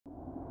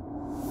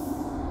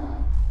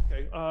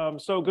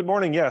So good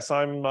morning. Yes,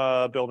 I'm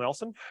Bill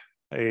Nelson.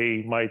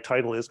 My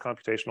title is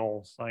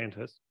computational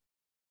scientist.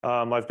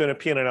 I've been at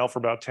PNNL for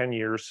about 10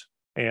 years,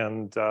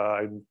 and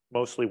I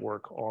mostly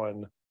work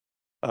on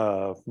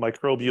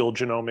microbial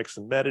genomics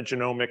and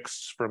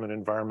metagenomics from an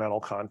environmental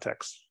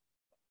context.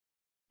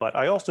 But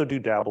I also do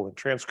dabble in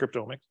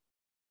transcriptomics,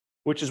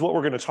 which is what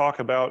we're going to talk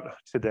about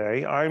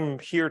today. I'm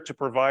here to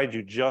provide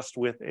you just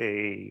with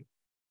a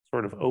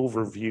sort of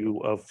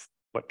overview of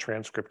what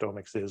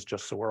transcriptomics is,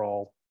 just so we're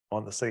all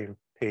on the same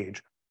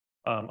page.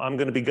 I'm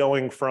going to be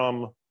going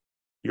from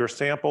your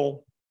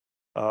sample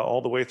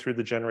all the way through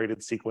the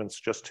generated sequence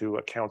just to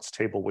a counts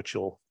table, which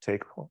you'll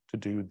take to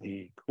do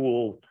the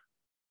cool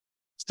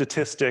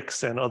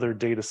statistics and other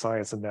data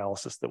science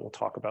analysis that we'll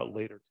talk about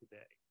later today.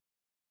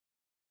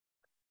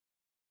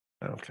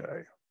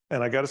 Okay,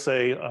 and I got to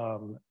say,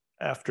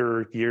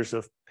 after years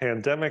of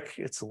pandemic,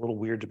 it's a little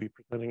weird to be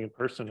presenting in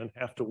person and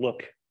have to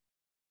look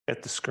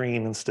at the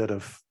screen instead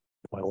of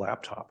my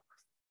laptop.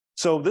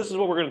 So this is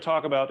what we're going to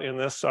talk about in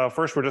this.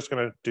 First, we're just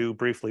going to do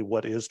briefly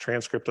what is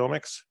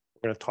transcriptomics.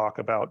 We're going to talk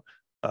about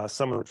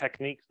some of the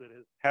techniques that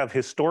have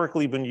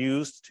historically been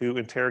used to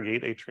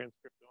interrogate a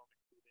transcriptome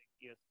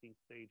using ESP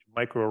stage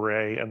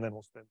microarray, and then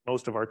we'll spend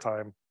most of our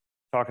time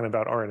talking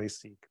about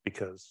RNA-seq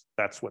because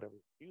that's what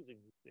everyone's using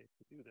these days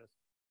to do this.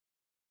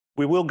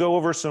 We will go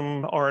over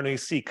some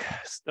RNA-seq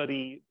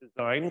study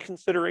design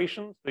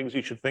considerations, things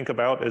you should think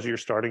about as you're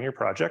starting your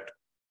project.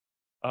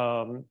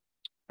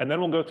 And then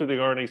we'll go through the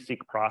RNA-seq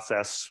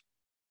process,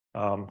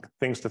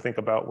 things to think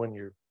about when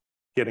you're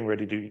getting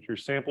ready to do your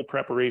sample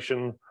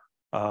preparation,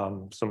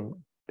 some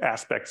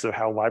aspects of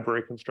how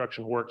library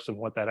construction works and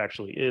what that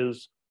actually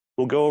is.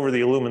 We'll go over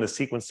the Illumina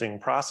sequencing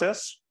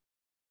process,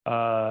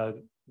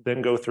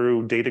 then go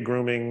through data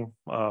grooming.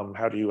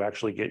 How do you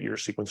actually get your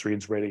sequence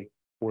reads ready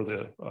for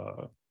the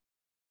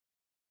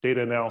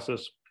data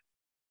analysis?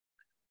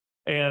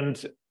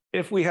 And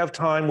if we have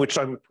time, which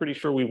I'm pretty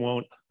sure we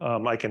won't,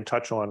 I can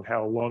touch on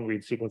how long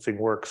read sequencing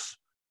works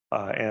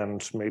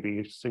and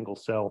maybe single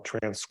cell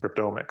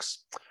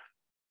transcriptomics.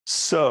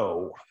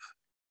 So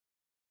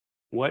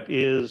what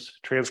is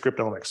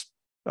transcriptomics?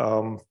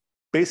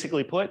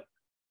 Basically put,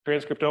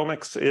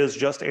 transcriptomics is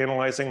just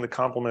analyzing the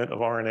complement of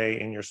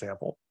RNA in your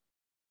sample.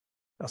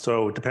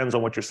 So it depends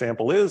on what your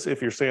sample is.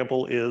 If your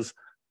sample is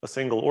a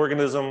single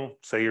organism,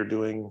 say you're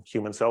doing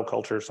human cell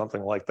culture,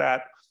 something like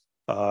that,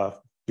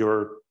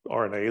 your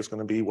RNA is going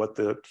to be what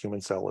the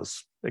human cell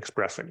is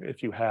expressing.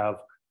 If you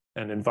have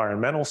an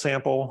environmental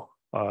sample,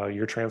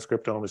 your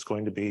transcriptome is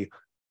going to be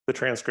the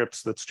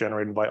transcripts that's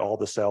generated by all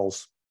the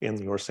cells in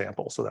your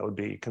sample. So that would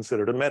be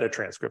considered a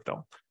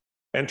metatranscriptome.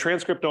 And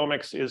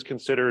transcriptomics is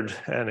considered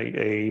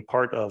a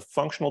part of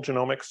functional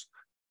genomics.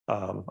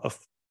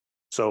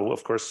 So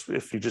of course,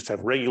 if you just have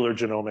regular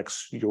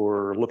genomics,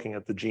 you're looking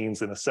at the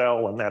genes in a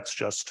cell, and that's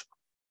just,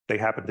 they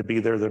happen to be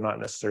there. They're not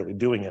necessarily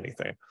doing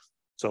anything.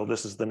 So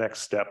this is the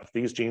next step.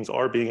 These genes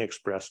are being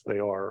expressed. They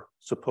are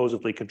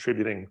supposedly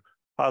contributing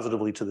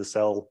positively to the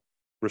cell,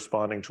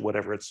 responding to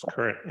whatever its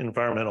current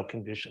environmental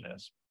condition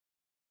is.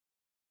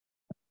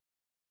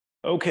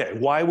 Okay,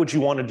 why would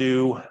you want to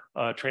do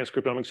a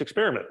transcriptomics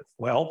experiment?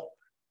 Well,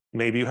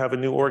 maybe you have a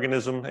new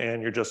organism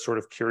and you're just sort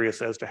of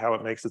curious as to how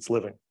it makes its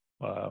living,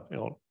 under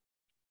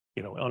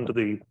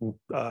the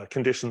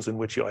conditions in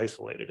which you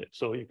isolated it.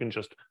 So you can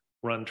just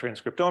run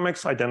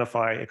transcriptomics,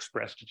 identify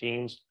expressed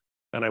genes.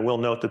 And I will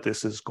note that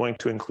this is going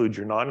to include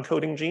your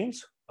non-coding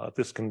genes.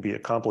 This can be a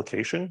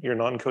complication, your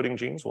non-coding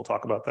genes. We'll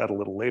talk about that a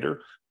little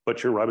later.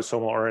 But your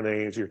ribosomal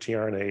RNAs, your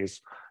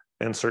tRNAs,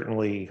 and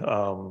certainly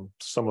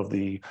some of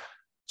the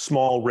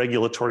small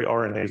regulatory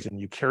RNAs in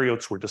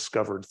eukaryotes were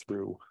discovered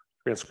through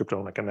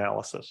transcriptomic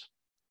analysis.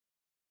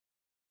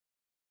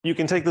 You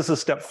can take this a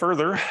step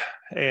further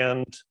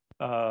and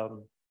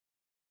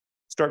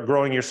start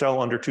growing your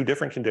cell under two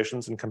different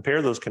conditions and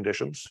compare those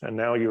conditions. And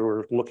now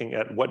you're looking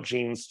at what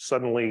genes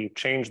suddenly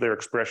change their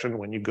expression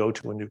when you go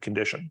to a new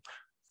condition.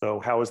 So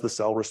how is the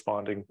cell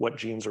responding? What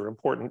genes are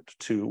important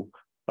to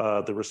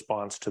the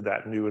response to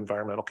that new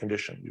environmental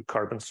condition, new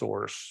carbon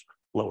source,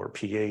 lower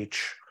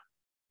pH,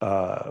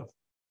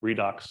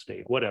 redox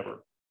state,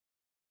 whatever.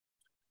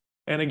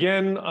 And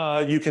again,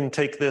 you can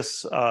take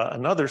this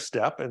another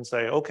step and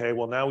say, okay,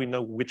 well, now we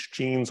know which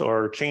genes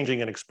are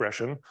changing in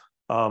expression.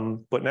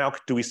 But now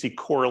do we see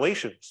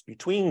correlations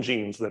between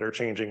genes that are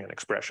changing in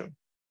expression?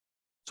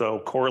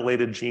 So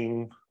correlated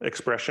gene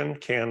expression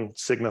can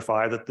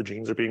signify that the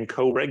genes are being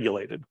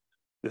co-regulated.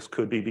 This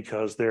could be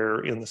because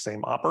they're in the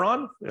same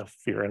operon, if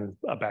you're in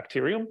a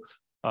bacterium.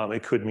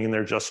 It could mean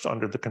they're just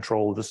under the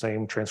control of the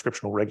same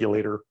transcriptional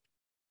regulator.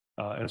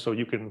 And so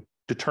you can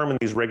determine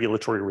these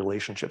regulatory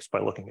relationships by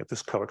looking at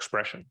this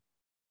co-expression.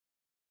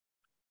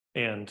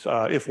 And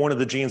if one of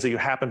the genes that you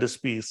happen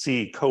to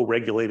see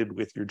co-regulated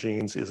with your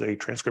genes is a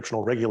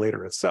transcriptional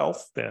regulator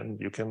itself, then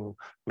you can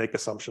make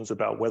assumptions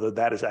about whether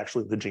that is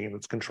actually the gene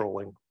that's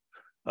controlling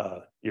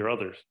your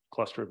other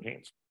cluster of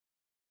genes.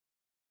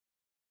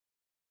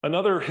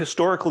 Another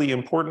historically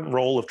important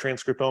role of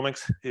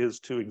transcriptomics is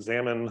to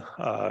examine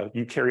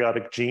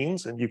eukaryotic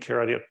genes and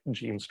eukaryotic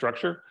gene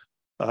structure.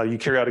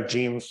 Eukaryotic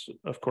genes,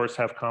 of course,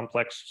 have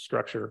complex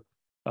structure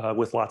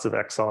with lots of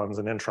exons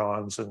and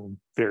introns and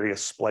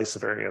various splice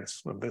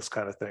variants and this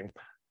kind of thing.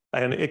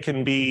 And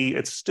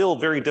it's still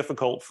very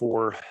difficult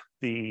for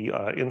the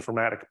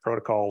informatic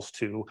protocols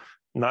to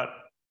not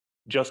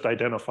just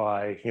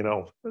identify,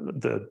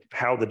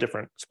 how the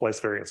different splice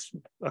variants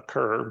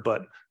occur,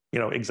 but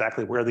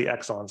exactly where the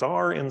exons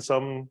are in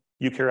some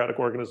eukaryotic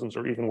organisms,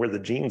 or even where the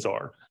genes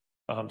are.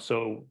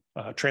 So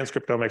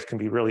transcriptomics can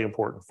be really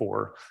important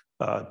for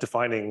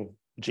defining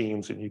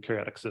genes in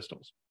eukaryotic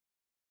systems.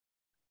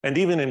 And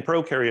even in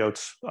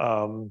prokaryotes,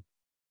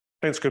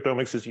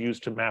 transcriptomics is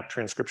used to map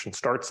transcription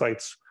start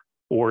sites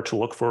or to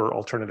look for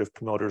alternative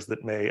promoters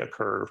that may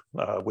occur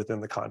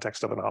within the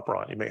context of an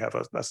operon. You may have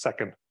a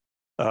second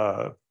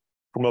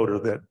promoter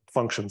that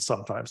functions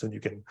sometimes, and you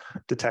can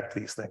detect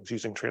these things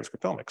using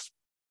transcriptomics.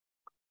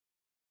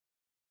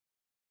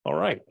 All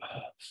right,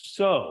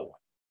 so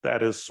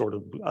that is sort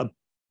of a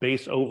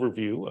base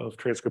overview of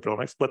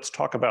transcriptomics. Let's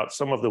talk about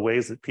some of the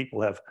ways that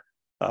people have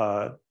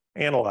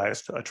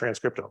analyzed a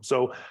transcriptome.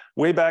 So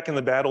way back in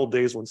the bad old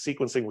days when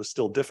sequencing was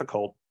still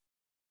difficult,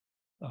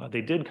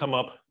 they did come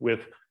up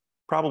with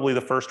probably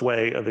the first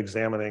way of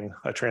examining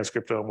a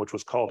transcriptome, which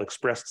was called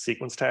expressed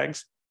sequence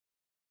tags.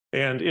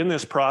 And in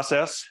this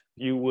process,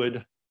 you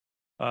would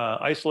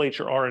isolate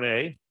your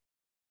RNA.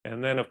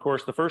 And then, of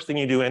course, the first thing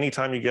you do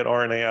anytime you get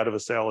RNA out of a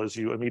cell is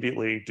you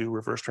immediately do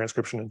reverse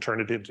transcription and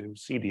turn it into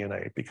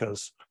cDNA,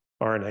 because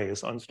RNA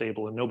is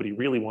unstable and nobody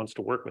really wants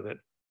to work with it.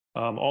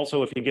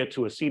 Also, if you get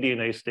to a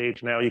cDNA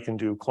stage, now you can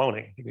do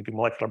cloning. You can do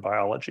molecular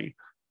biology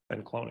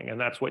and cloning. And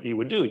that's what you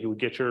would do. You would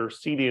get your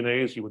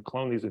cDNAs, you would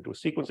clone these into a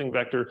sequencing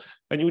vector,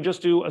 and you would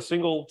just do a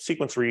single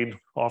sequence read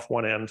off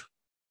one end.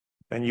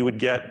 And you would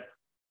get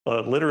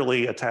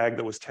literally a tag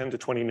that was 10 to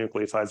 20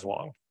 nucleotides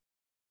long,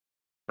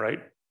 right?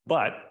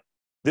 But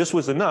this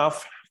was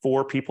enough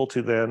for people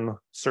to then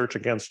search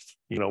against,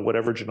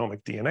 whatever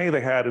genomic DNA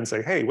they had and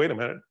say, hey, wait a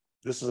minute,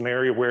 this is an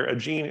area where a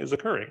gene is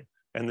occurring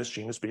and this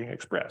gene is being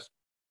expressed.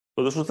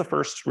 So this was the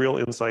first real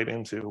insight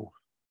into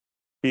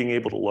being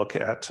able to look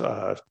at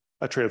a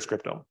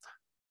transcriptome.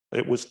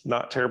 It was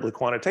not terribly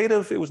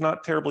quantitative, it was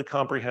not terribly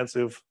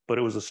comprehensive, but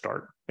it was a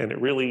start. And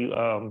it really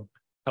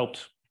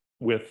helped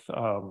with,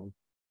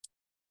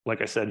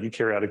 like I said,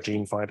 eukaryotic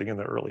gene finding in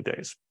the early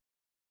days.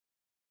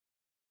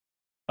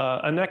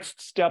 A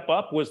next step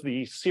up was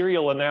the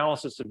serial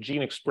analysis of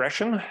gene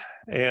expression.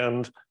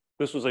 And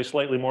this was a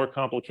slightly more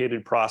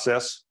complicated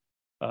process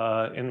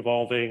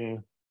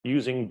involving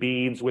using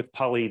beads with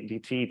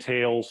poly-DT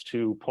tails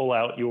to pull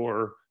out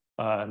your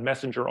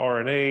messenger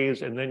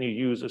RNAs. And then you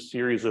use a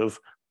series of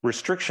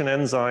restriction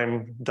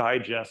enzyme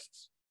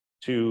digests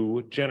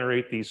to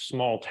generate these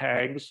small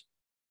tags.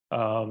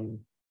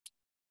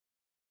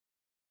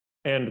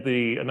 And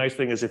the nice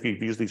thing is if you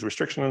use these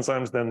restriction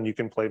enzymes, then you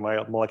can play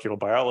molecular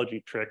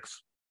biology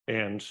tricks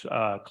and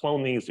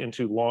clone these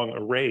into long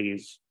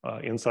arrays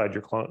inside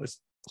your cloning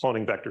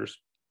vectors.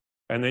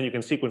 And then you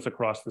can sequence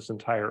across this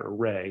entire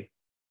array.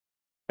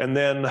 And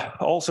then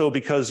also,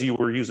 because you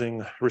were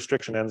using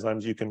restriction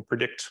enzymes, you can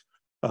predict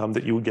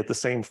that you would get the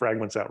same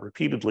fragments out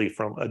repeatedly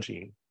from a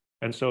gene.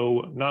 And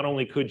so not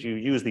only could you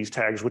use these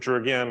tags, which are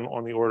again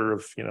on the order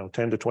of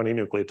 10 to 20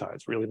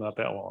 nucleotides, really not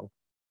that long.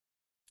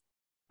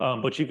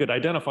 But you could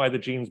identify the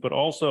genes, but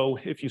also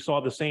if you saw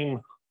the same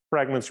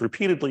fragments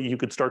repeatedly, you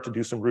could start to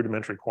do some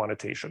rudimentary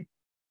quantitation.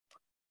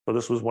 So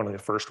this was one of the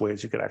first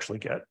ways you could actually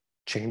get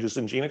changes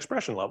in gene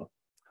expression level,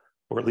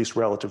 or at least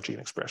relative gene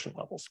expression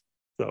levels.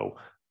 So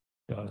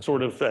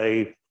sort of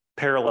a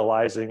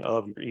parallelizing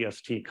of your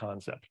EST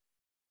concept.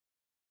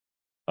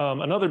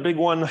 Another big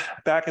one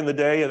back in the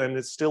day, and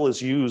it still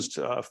is used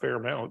a fair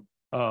amount,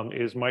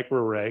 is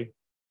microarray.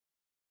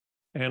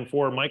 And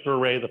for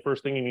microarray, the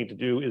first thing you need to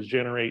do is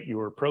generate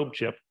your probe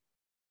chip.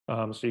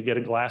 So you get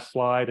a glass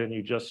slide and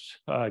you just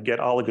get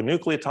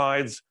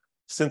oligonucleotides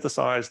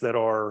synthesized that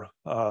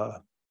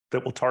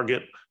will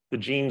target the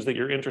genes that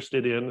you're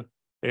interested in,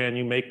 and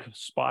you make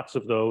spots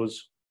of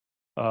those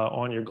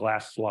on your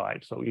glass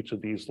slide. So each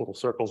of these little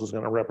circles is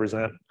going to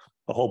represent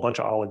a whole bunch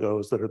of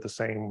oligos that are the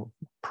same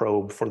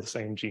probe for the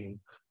same gene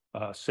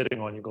sitting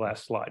on your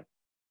glass slide.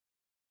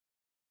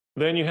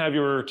 Then you have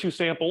your two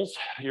samples,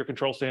 your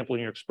control sample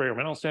and your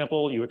experimental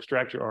sample. You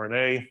extract your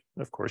RNA.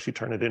 Of course, you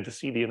turn it into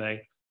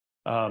cDNA.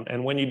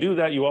 And when you do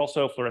that, you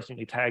also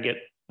fluorescently tag it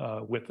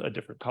with a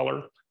different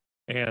color.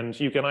 And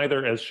you can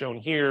either, as shown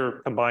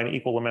here, combine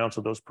equal amounts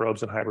of those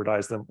probes and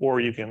hybridize them, or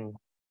you can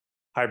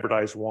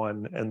hybridize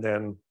one. And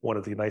then one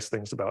of the nice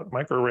things about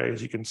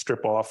microarrays, you can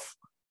strip off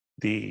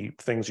the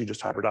things you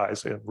just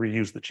hybridize and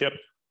reuse the chip.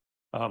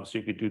 So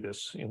you could do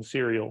this in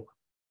serial.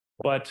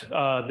 But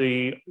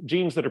the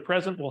genes that are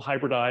present will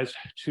hybridize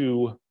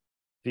to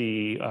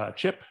the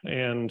chip,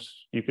 and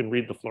you can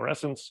read the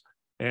fluorescence.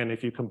 And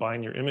if you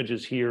combine your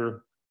images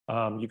here,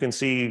 you can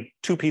see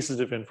two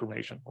pieces of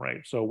information, right?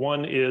 So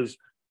one is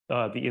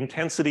the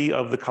intensity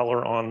of the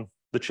color on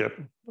the chip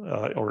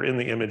or in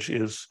the image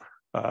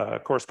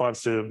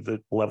corresponds to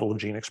the level of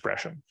gene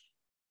expression.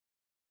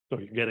 So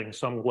you're getting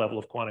some level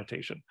of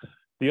quantitation.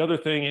 The other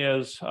thing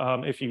is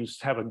if you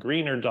have a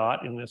greener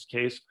dot in this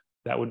case,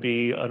 that would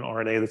be an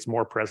RNA that's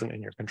more present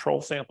in your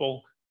control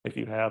sample. If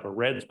you have a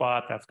red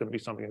spot, that's going to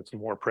be something that's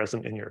more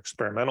present in your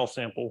experimental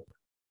sample.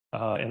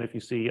 And if you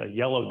see a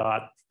yellow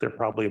dot, they're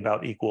probably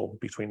about equal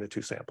between the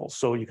two samples.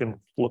 So you can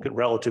look at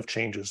relative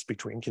changes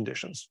between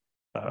conditions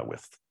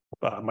with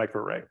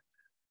microarray.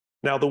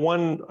 Now, the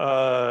one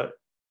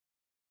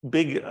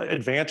big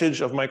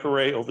advantage of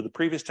microarray over the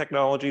previous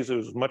technologies, it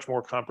was much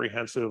more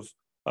comprehensive.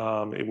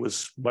 It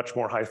was much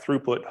more high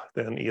throughput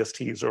than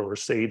ESTs or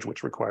SAGE,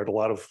 which required a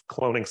lot of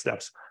cloning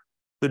steps.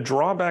 The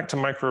drawback to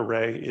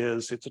microarray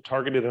is it's a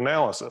targeted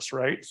analysis,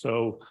 right?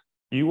 So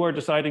you are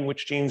deciding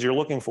which genes you're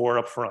looking for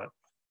up front.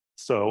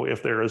 So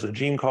if there is a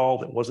gene call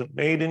that wasn't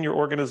made in your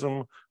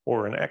organism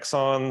or an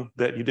exon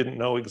that you didn't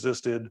know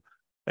existed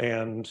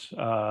and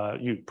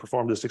you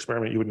performed this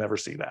experiment, you would never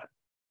see that.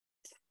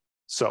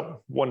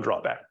 So one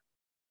drawback.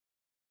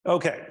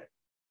 Okay,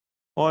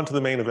 on to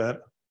the main event,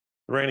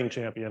 the reigning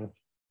champion,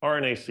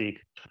 RNA-seq.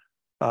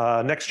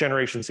 Next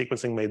generation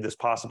sequencing made this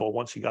possible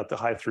once you got the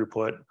high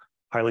throughput,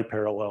 highly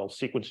parallel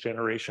sequence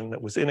generation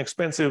that was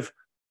inexpensive.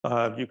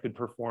 You could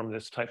perform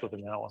this type of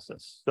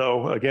analysis.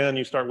 So again,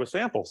 you start with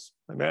samples,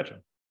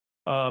 imagine.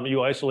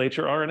 You isolate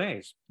your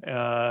RNAs,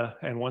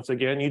 and once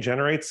again, you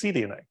generate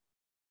cDNA.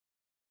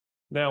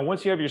 Now,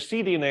 once you have your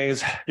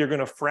cDNAs, you're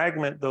going to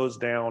fragment those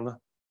down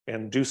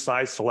and do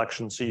size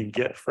selection so you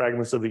get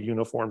fragments of a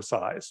uniform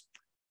size.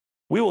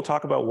 We will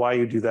talk about why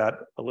you do that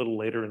a little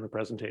later in the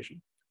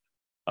presentation.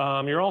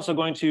 You're also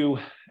going to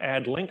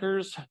add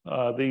linkers.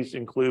 These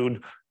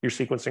include your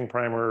sequencing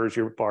primers,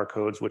 your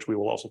barcodes, which we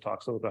will also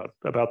talk some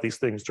about these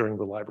things during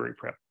the library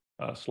prep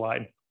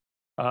slide.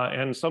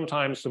 And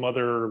sometimes some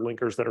other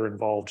linkers that are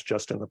involved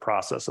just in the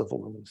process of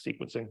Illumina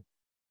sequencing.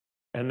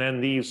 And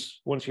then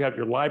these, once you have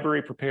your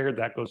library prepared,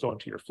 that goes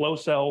onto your flow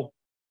cell.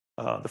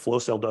 The flow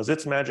cell does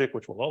its magic,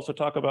 which we'll also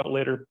talk about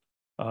later.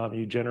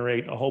 You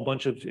generate a whole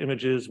bunch of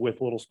images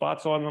with little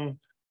spots on them,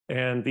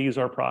 and these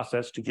are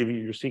processed to give you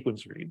your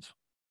sequence reads.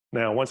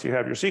 Now, once you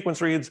have your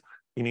sequence reads,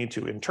 you need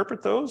to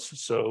interpret those.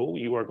 So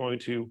you are going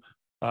to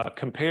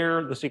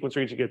compare the sequence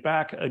reads you get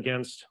back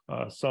against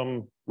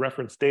some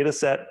reference data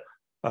set.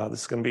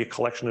 This is going to be a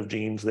collection of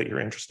genes that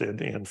you're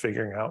interested in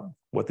figuring out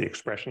what the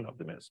expression of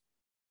them is.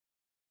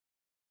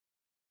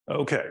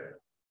 Okay,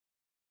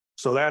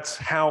 so that's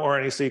how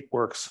RNA-seq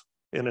works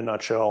in a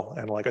nutshell.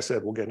 And like I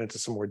said, we'll get into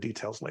some more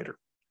details later.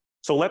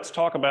 So let's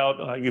talk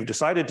about, you've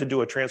decided to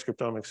do a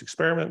transcriptomics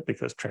experiment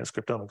because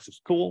transcriptomics is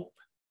cool.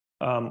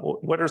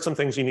 What are some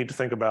things you need to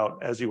think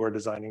about as you are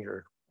designing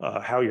your,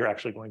 how you're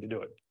actually going to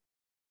do it?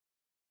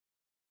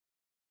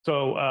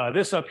 So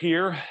this up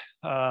here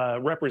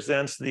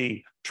represents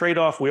the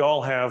trade-off we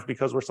all have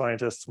because we're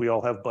scientists, we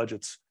all have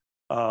budgets.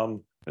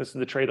 This is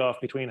the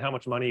trade-off between how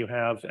much money you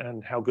have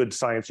and how good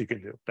science you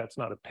can do. That's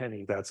not a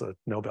penny, that's a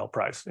Nobel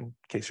Prize, in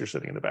case you're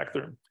sitting in the back of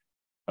the room.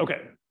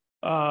 Okay,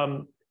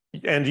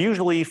 and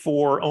usually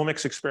for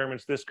omics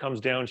experiments, this comes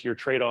down to your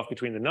trade-off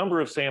between the number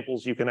of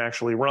samples you can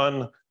actually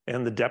run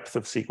and the depth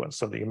of sequence,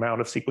 so the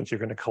amount of sequence you're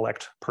going to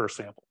collect per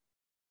sample.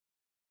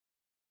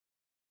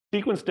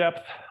 Sequence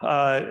depth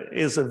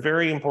is a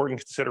very important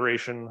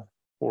consideration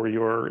for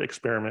your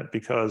experiment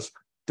because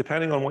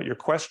depending on what your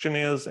question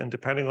is and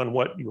depending on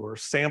what your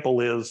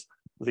sample is,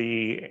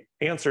 the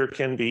answer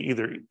can be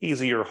either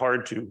easy or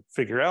hard to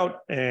figure out,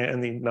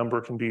 and the number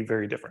can be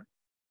very different.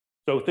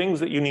 So things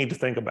that you need to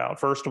think about.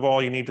 First of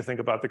all, you need to think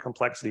about the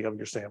complexity of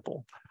your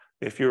sample.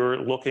 If you're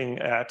looking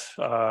at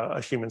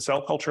a human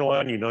cell culture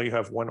line, you know you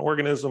have one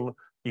organism,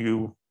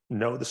 you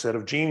know the set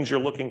of genes you're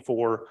looking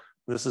for.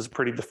 This is a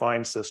pretty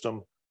defined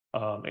system,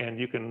 and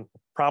you can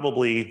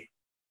probably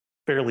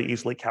fairly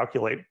easily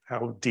calculate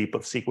how deep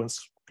of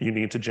sequence you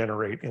need to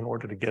generate in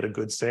order to get a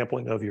good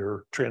sampling of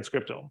your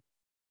transcriptome.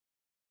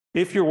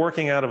 If you're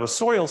working out of a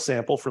soil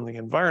sample from the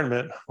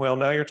environment, well,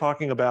 now you're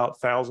talking about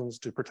thousands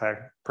to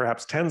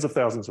perhaps tens of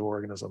thousands of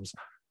organisms.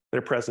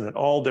 They're present at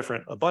all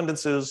different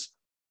abundances,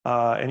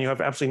 and you have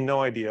absolutely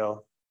no idea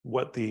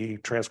what the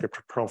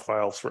transcript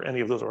profiles for any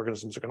of those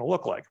organisms are going to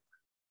look like.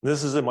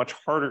 This is a much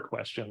harder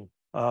question,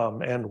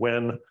 and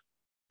when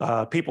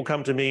people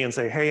come to me and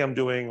say, hey, I'm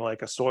doing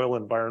like a soil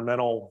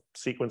environmental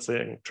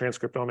sequencing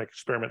transcriptomic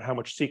experiment, how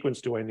much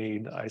sequence do I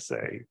need? I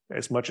say,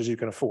 as much as you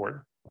can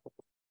afford.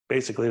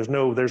 Basically, there's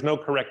no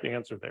correct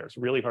answer there. It's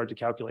really hard to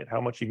calculate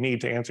how much you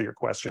need to answer your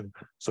question.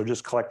 So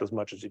just collect as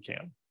much as you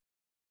can.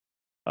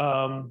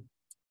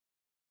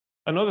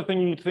 Another thing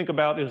you need to think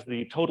about is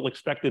the total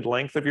expected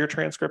length of your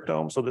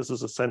transcriptome. So this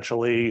is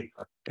essentially,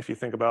 if you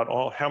think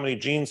about how many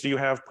genes do you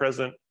have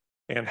present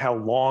and how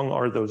long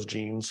are those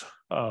genes,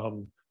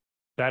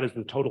 that is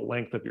the total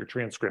length of your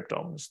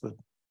transcriptome. It's the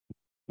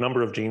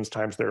number of genes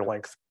times their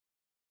length.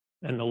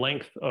 And the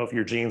length of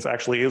your genes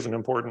actually is an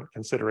important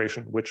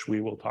consideration, which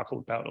we will talk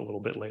about a little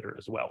bit later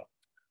as well.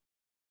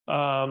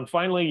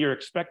 Finally, your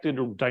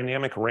expected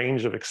dynamic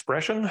range of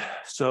expression.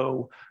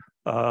 So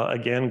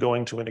again,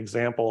 going to an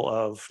example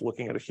of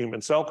looking at a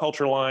human cell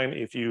culture line,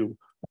 if you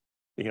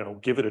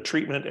give it a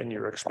treatment and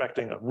you're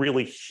expecting a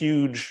really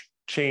huge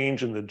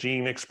change in the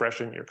gene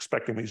expression, you're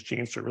expecting these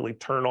genes to really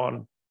turn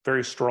on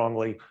very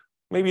strongly,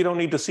 maybe you don't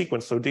need to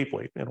sequence so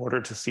deeply in order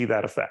to see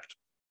that effect.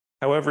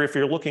 However, if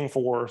you're looking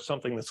for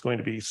something that's going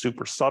to be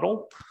super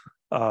subtle,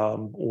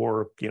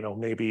 or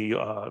maybe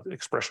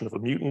expression of a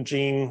mutant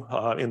gene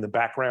in the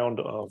background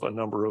of a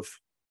number of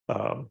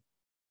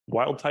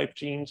wild type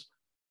genes,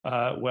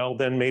 well,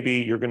 then maybe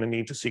you're going to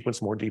need to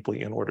sequence more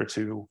deeply in order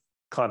to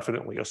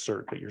confidently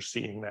assert that you're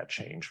seeing that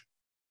change.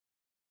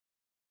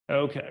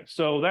 Okay,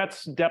 so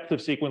that's depth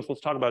of sequence.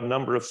 Let's talk about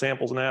number of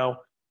samples now,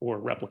 or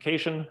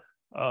replication.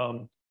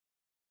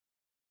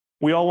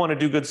 We all want to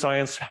do good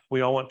science.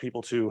 We all want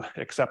people to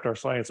accept our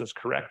science as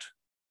correct.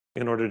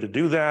 In order to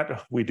do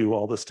that, we do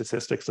all the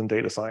statistics and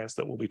data science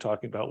that we'll be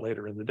talking about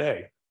later in the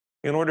day.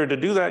 In order to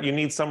do that, you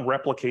need some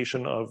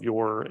replication of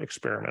your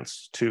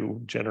experiments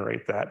to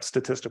generate that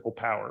statistical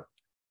power.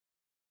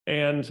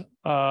 And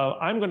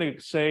I'm going to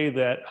say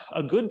that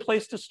a good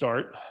place to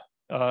start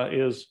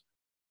is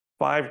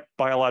 5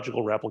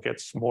 biological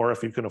replicates, more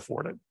if you can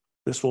afford it.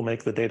 This will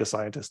make the data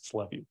scientists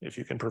love you if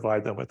you can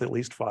provide them with at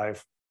least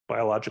 5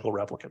 biological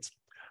replicates.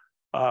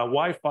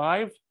 Why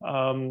 5?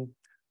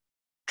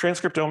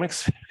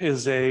 Transcriptomics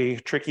is a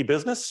tricky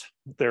business.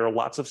 There are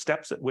lots of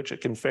steps at which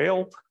it can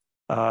fail.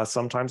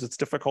 Sometimes it's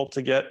difficult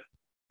to get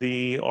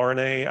the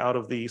RNA out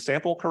of the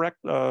sample correct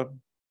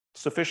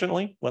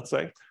sufficiently, let's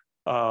say.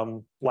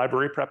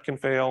 Library prep can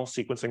fail,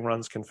 sequencing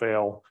runs can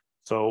fail.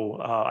 So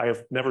I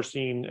have never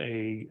seen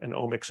an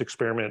omics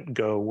experiment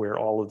go where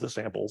all of the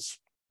samples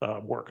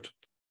worked.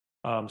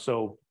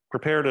 So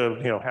prepare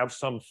to have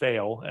some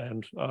fail,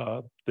 and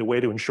the way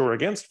to ensure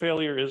against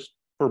failure is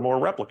for more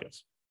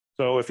replicates.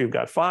 So if you've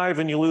got 5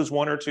 and you lose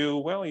 1 or 2,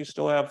 well, you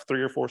still have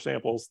 3 or 4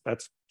 samples.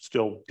 That's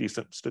still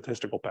decent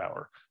statistical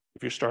power.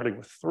 If you're starting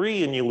with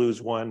 3 and you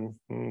lose 1,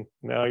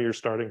 now you're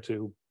starting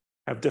to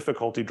have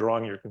difficulty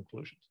drawing your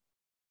conclusions.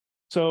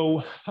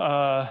 So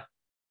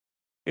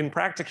in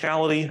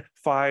practicality,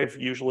 5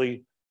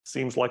 usually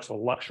seems like a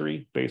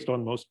luxury based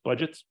on most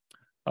budgets,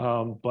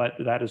 but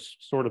that is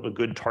sort of a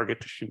good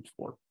target to shoot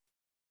for.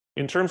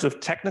 In terms of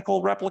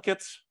technical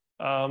replicates,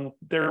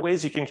 there are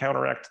ways you can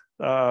counteract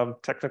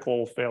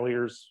technical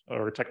failures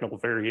or technical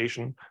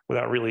variation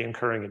without really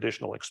incurring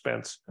additional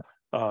expense.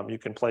 You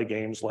can play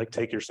games like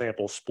take your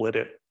sample, split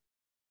it,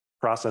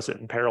 process it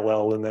in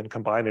parallel, and then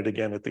combine it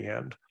again at the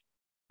end.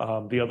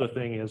 The other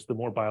thing is the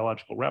more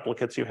biological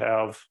replicates you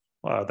have,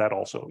 that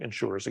also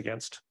ensures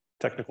against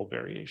technical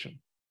variation.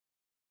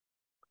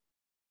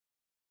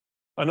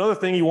 Another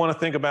thing you want to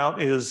think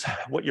about is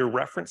what your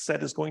reference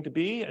set is going to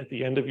be at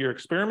the end of your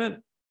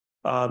experiment.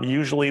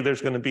 Usually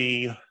there's going to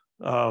be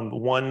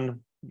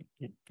one,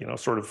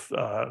 sort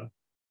of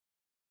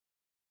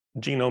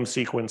genome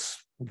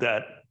sequence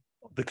that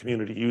the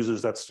community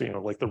uses. That's,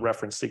 like the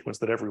reference sequence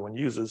that everyone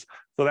uses.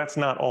 So that's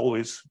not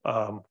always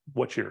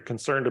what you're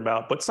concerned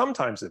about, but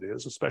sometimes it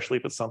is, especially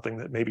if it's something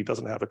that maybe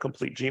doesn't have a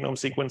complete genome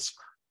sequence.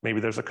 Maybe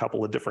there's a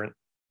couple of different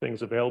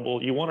things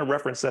available. You want a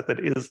reference set that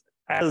is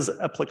as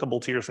applicable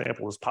to your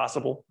sample as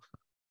possible.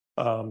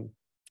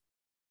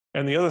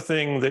 And the other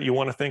thing that you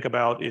want to think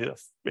about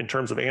in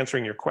terms of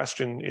answering your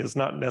question is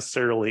not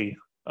necessarily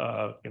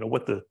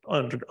what the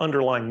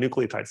underlying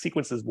nucleotide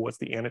sequence is, but what's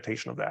the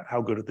annotation of that?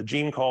 How good are the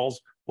gene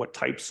calls? What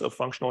types of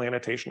functional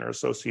annotation are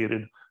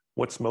associated?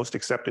 What's most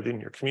accepted in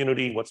your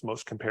community? What's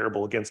most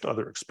comparable against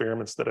other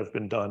experiments that have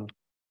been done?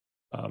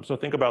 So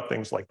think about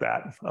things like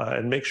that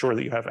and make sure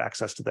that you have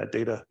access to that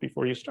data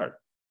before you start.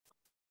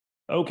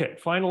 Okay,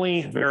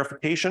 finally,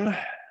 verification.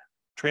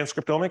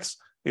 Transcriptomics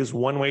is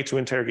one way to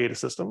interrogate a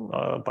system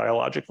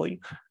biologically,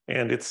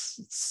 and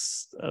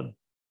it's a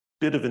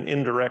bit of an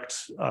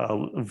indirect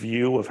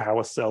view of how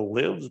a cell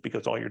lives,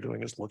 because all you're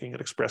doing is looking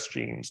at expressed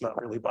genes,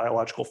 not really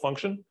biological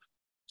function.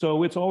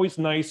 So it's always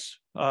nice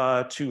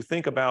to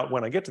think about,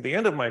 when I get to the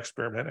end of my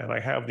experiment and I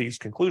have these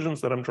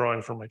conclusions that I'm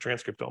drawing from my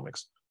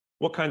transcriptomics,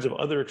 what kinds of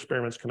other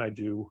experiments can I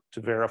do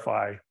to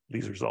verify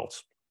these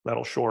results?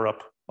 That'll shore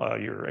up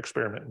your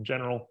experiment in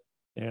general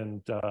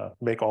and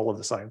make all of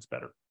the science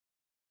better.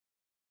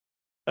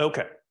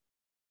 Okay,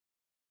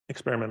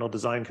 experimental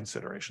design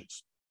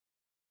considerations.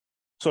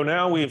 So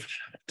now we've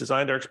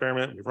designed our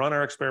experiment, we've run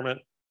our experiment,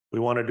 we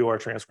want to do our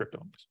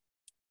transcriptomics.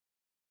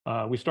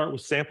 We start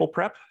with sample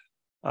prep.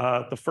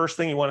 The first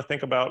thing you want to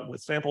think about with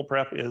sample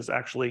prep is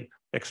actually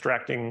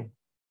extracting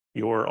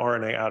your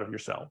RNA out of your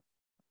cell.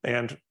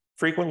 And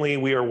frequently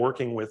we are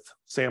working with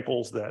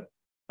samples that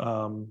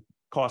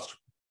cost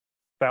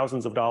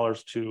thousands of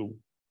dollars to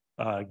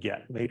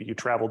get. Maybe you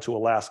traveled to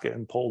Alaska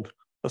and pulled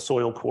a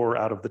soil core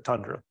out of the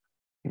tundra.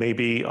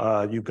 Maybe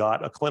you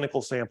got a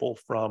clinical sample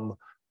from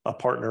a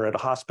partner at a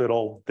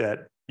hospital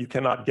that you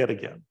cannot get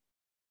again.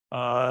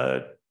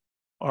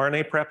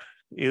 RNA prep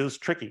is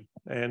tricky,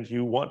 and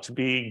you want to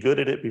be good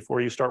at it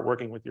before you start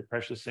working with your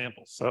precious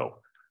samples. So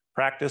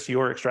practice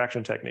your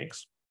extraction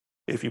techniques.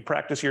 If you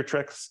practice your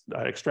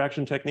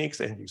extraction techniques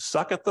and you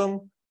suck at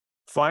them,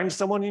 find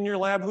someone in your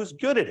lab who's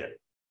good at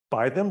it.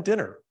 Buy them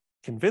dinner.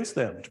 Convince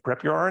them to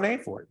prep your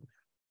RNA for it.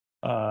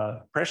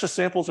 Precious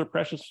samples are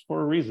precious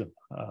for a reason.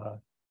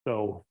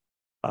 So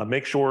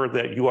Make sure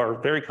that you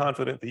are very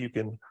confident that you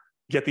can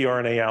get the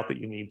RNA out that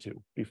you need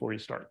to before you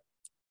start.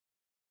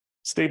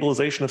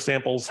 Stabilization of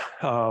samples.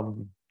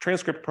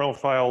 Transcript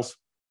profiles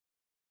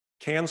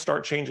can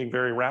start changing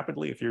very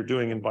rapidly if you're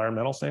doing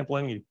environmental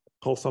sampling. You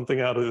pull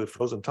something out of the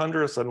frozen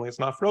tundra, suddenly it's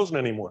not frozen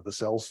anymore. The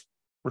cells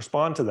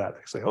respond to that.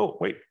 They say, oh,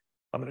 wait,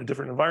 I'm in a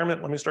different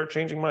environment. Let me start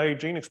changing my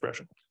gene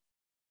expression.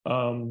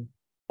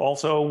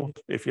 Also,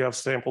 if you have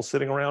samples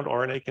sitting around,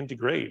 RNA can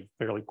degrade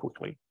fairly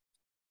quickly.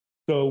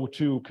 So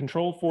to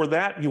control for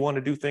that, you want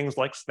to do things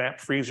like snap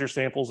freeze your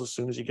samples as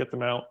soon as you get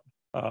them out,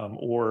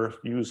 or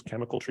use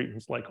chemical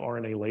treatments like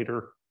RNA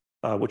later,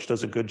 which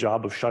does a good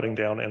job of shutting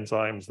down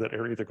enzymes that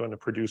are either going to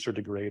produce or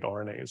degrade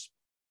RNAs.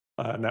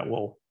 And that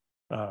will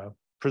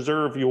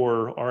preserve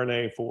your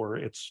RNA for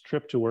its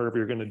trip to wherever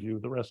you're going to do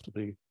the rest of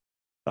the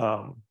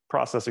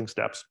processing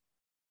steps.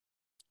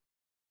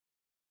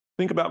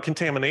 Think about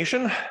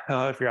contamination.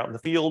 If you're out in the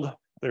field,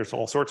 there's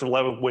all sorts of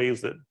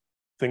ways that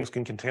things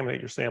can contaminate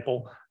your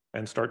sample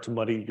and start to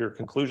muddy your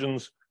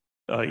conclusions.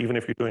 Even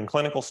if you're doing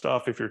clinical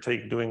stuff, if you're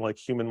doing like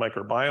human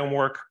microbiome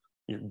work,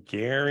 you're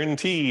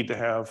guaranteed to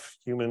have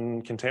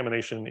human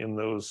contamination in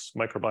those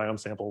microbiome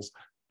samples,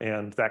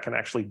 and that can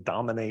actually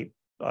dominate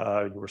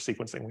your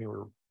sequencing. We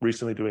were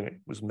recently doing it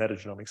was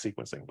metagenomic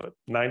sequencing, but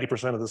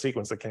 90% of the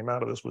sequence that came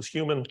out of this was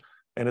human,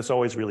 and it's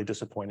always really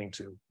disappointing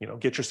to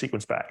get your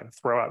sequence back and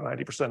throw out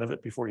 90% of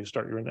it before you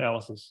start your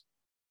analysis.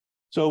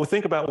 So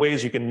think about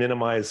ways you can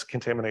minimize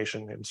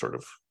contamination in sort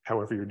of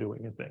however you're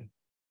doing your thing.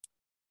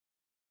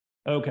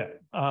 Okay,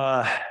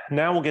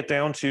 now we'll get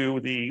down to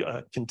the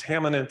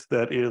contaminant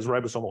that is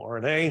ribosomal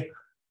RNA.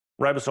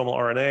 Ribosomal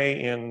RNA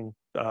in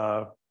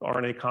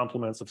RNA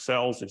complements of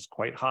cells is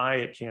quite high.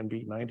 It can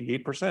be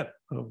 98%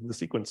 of the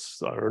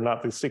sequence, or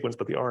not the sequence,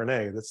 but the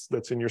RNA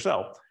that's in your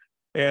cell.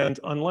 And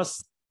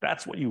unless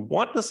that's what you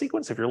want the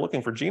sequence, if you're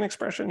looking for gene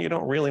expression, you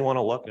don't really want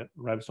to look at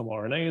ribosomal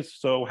RNAs.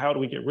 So how do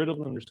we get rid of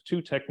them? There's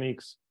two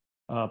techniques.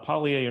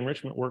 Poly-A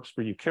enrichment works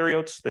for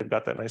eukaryotes. They've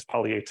got that nice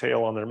poly-A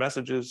tail on their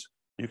messages.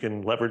 You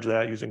can leverage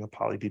that using a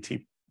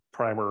poly-DT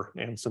primer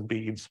and some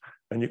beads,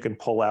 and you can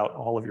pull out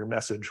all of your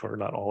message, or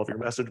not all of your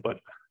message, but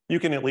you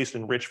can at least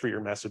enrich for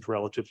your message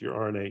relative to your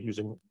RNA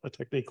using a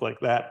technique like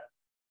that.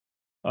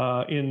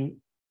 In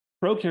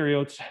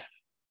prokaryotes,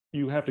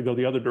 you have to go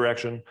the other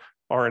direction,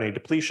 RNA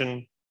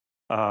depletion.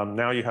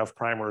 Now you have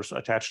primers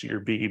attached to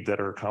your bead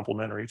that are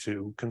complementary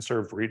to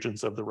conserved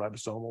regions of the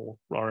ribosomal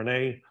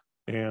RNA,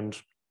 and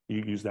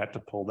you use that to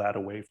pull that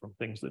away from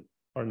things that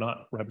are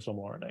not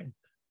ribosomal RNA.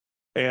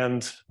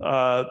 And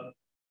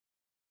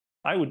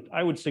I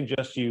would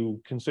suggest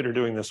you consider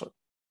doing this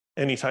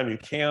anytime you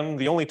can.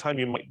 The only time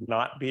you might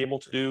not be able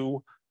to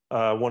do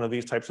one of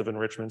these types of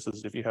enrichments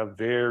is if you have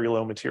very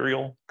low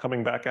material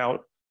coming back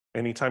out.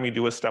 Anytime you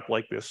do a step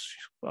like this,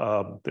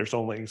 there's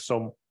only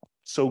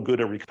so good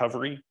a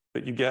recovery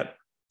that you get.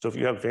 So if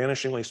you have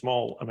vanishingly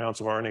small amounts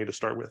of RNA to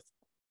start with,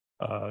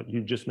 you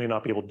just may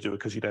not be able to do it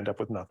because you'd end up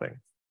with nothing.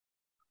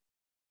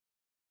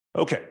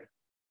 Okay.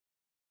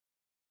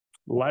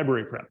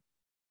 Library prep.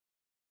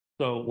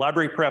 So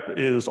library prep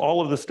is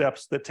all of the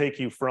steps that take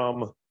you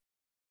from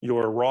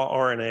your raw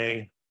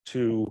RNA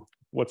to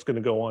what's going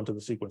to go onto the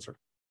sequencer.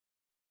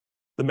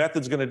 The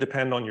method's going to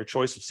depend on your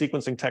choice of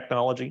sequencing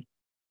technology.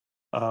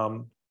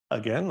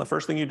 Again, the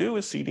first thing you do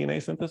is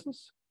cDNA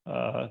synthesis.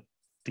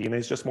 DNA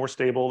is just more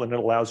stable, and it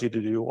allows you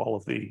to do all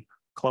of the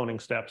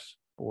cloning steps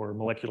or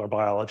molecular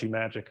biology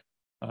magic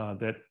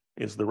that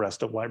is the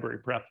rest of library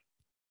prep.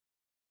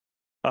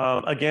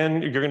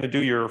 Again, you're going to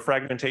do your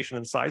fragmentation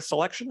and size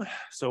selection.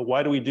 So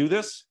why do we do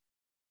this?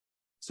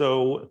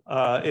 So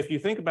if you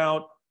think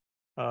about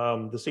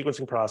the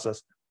sequencing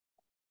process,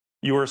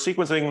 you are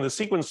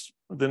sequencing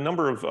the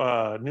number of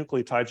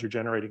nucleotides you're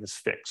generating is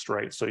fixed,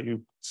 right? So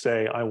you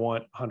say, I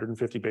want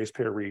 150 base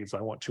pair reads,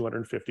 I want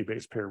 250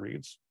 base pair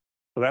reads.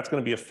 So that's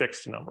going to be a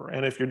fixed number.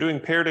 And if you're doing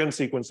paired end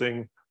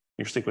sequencing,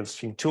 you're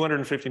sequencing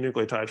 250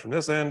 nucleotides from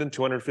this end and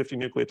 250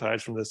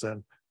 nucleotides from this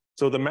end.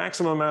 So the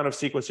maximum amount of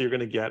sequence you're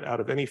going to get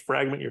out of any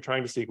fragment you're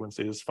trying to sequence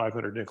is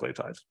 500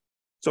 nucleotides.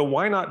 So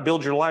why not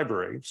build your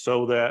library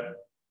so that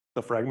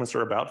the fragments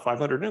are about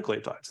 500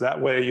 nucleotides?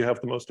 That way you have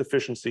the most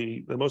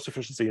efficiency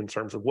in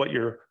terms of what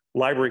your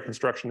library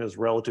construction is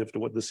relative to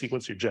what the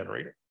sequence you're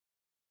generating.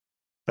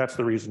 That's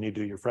the reason you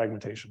do your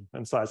fragmentation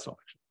and size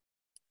selection.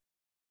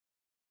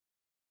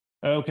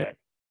 Okay,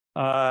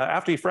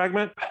 after you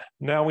fragment,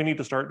 now we need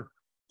to start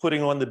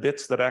putting on the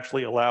bits that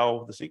actually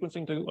allow the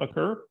sequencing to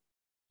occur.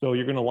 So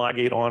you're going to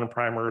ligate on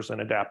primers and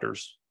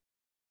adapters,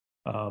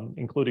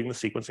 including the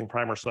sequencing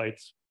primer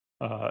sites.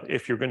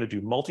 If you're going to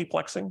do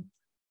multiplexing,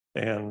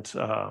 and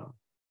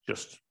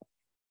just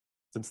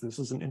since this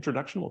is an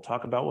introduction, we'll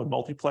talk about what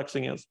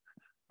multiplexing is.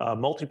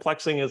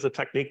 Multiplexing is a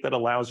technique that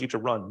allows you to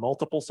run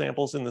multiple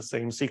samples in the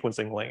same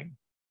sequencing lane.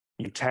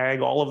 You tag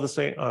all of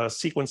the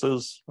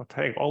sequences, or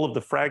tag all of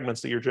the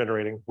fragments that you're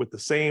generating with the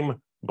same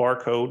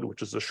barcode,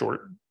 which is a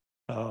short,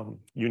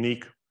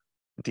 unique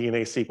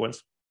DNA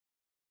sequence.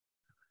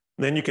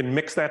 Then you can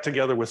mix that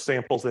together with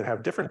samples that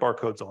have different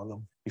barcodes on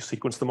them. You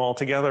sequence them all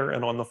together,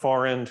 and on the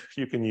far end,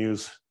 you can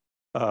use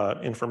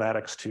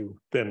informatics to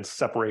then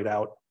separate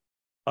out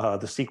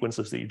the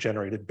sequences that you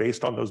generated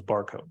based on those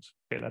barcodes.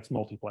 Okay, that's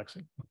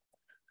multiplexing.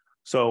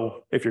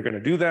 So if you're going to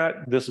do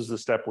that, this is the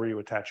step where you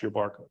attach your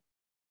barcode.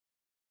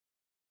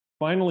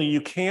 Finally, you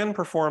can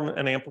perform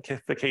an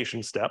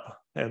amplification step,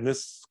 and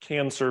this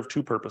can serve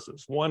two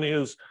purposes. One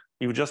is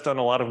you've just done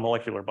a lot of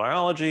molecular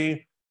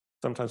biology.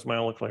 Sometimes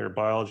molecular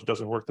biology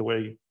doesn't work the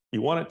way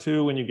you want it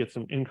to, and you get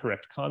some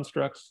incorrect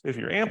constructs. If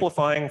you're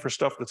amplifying for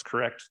stuff that's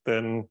correct,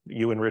 then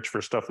you enrich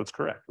for stuff that's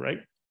correct, right?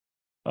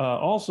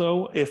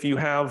 Also, if you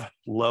have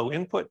low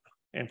input,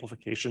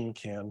 amplification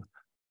can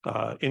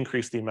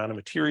increase the amount of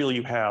material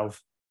you have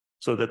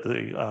so that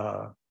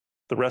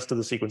the rest of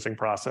the sequencing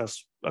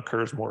process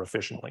occurs more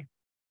efficiently.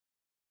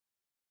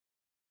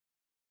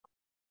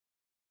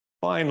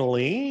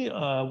 Finally,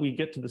 we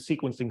get to the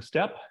sequencing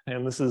step,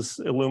 and this is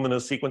Illumina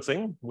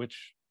sequencing,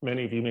 which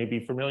many of you may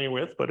be familiar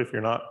with, but if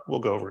you're not,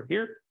 we'll go over it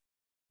here.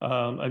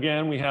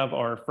 Again, we have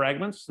our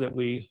fragments that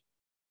we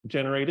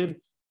generated,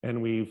 and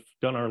we've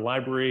done our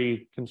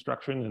library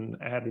construction and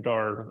added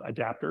our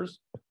adapters.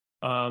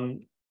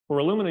 For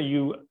Illumina,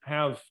 you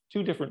have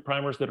two different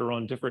primers that are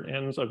on different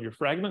ends of your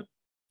fragment.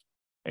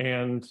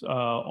 And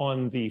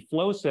on the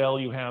flow cell,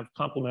 you have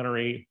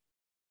complementary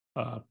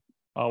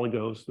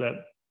oligos that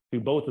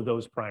do both of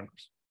those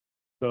primers.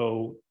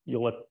 So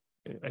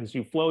as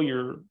you flow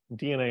your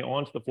DNA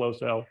onto the flow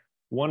cell,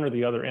 one or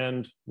the other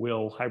end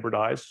will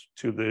hybridize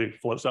to the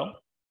flow cell.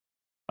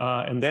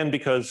 And then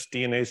because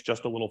DNA is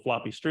just a little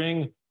floppy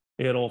string,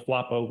 it'll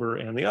flop over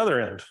and the other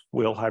end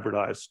will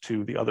hybridize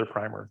to the other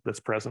primer that's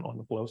present on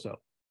the flow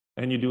cell.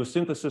 And you do a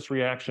synthesis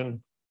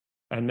reaction,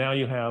 and now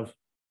you have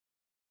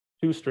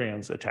two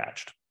strands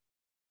attached.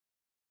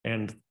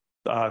 And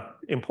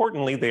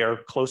importantly, they are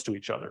close to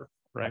each other,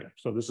 right?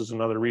 So this is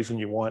another reason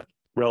you want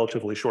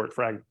relatively short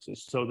fragments,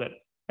 so that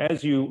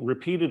as you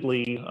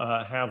repeatedly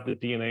have the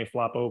DNA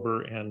flop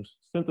over and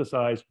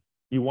synthesize,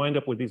 you wind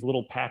up with these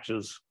little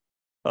patches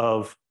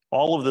of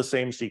all of the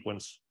same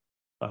sequence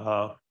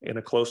in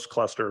a close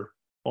cluster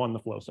on the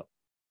flow cell.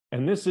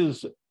 And this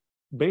is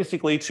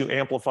basically to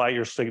amplify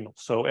your signal.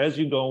 So as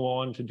you go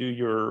on to do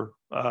your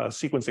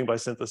sequencing by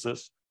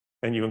synthesis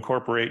and you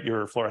incorporate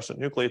your fluorescent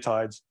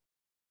nucleotides,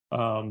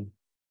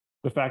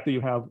 the fact that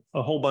you have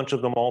a whole bunch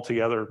of them all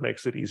together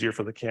makes it easier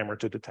for the camera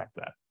to detect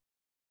that.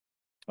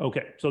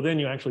 Okay, so then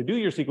you actually do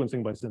your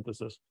sequencing by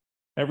synthesis.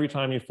 Every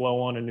time you flow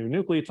on a new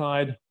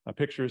nucleotide, a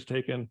picture is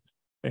taken,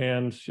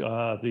 and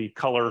the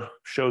color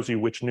shows you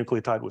which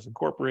nucleotide was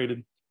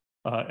incorporated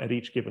at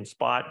each given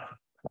spot.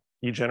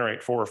 You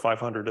generate 400 or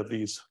 500 of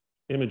these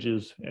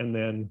images, and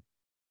then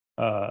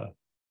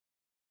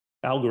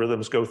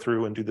algorithms go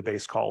through and do the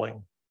base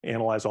calling,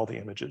 analyze all the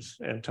images,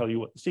 and tell you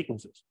what the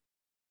sequence is.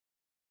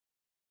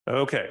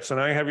 Okay, so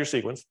now you have your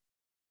sequence.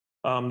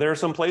 There are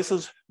some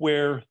places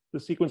where the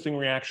sequencing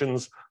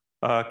reactions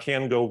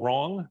can go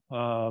wrong.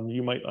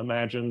 You might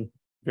imagine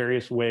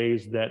various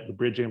ways that the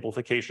bridge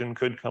amplification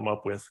could come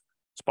up with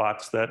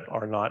spots that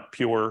are not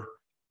pure.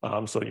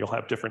 So you'll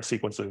have different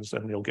sequences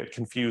and you'll get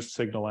confused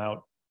signal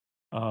out.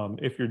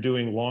 If you're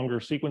doing longer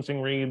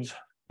sequencing reads,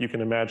 you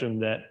can imagine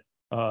that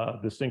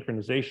the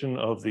synchronization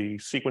of the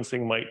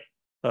sequencing might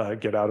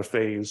get out of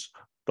phase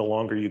the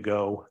longer you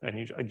go.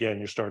 And again,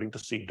 you're starting to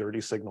see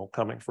dirty signal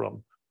coming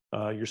from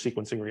your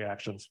sequencing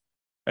reactions.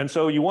 And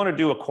so you want to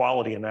do a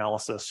quality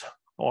analysis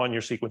on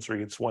your sequence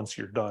reads once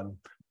you're done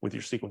with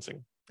your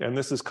sequencing. And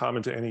this is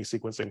common to any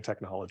sequencing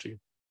technology.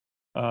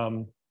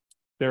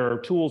 There are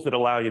tools that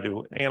allow you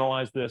to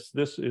analyze this.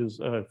 This is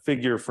a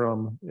figure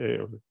from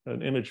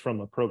an image from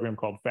a program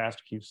called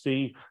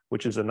FastQC,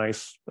 which is a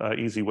nice,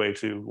 easy way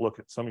to look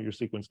at some of your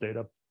sequence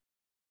data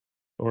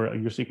or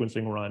your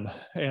sequencing run.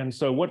 And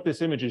so what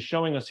this image is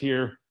showing us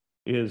here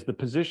is the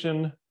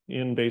position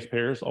in base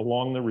pairs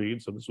along the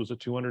read. So this was a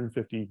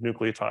 250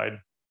 nucleotide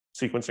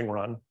sequencing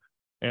run.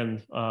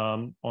 And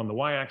on the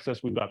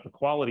y-axis, we've got the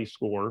quality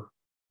score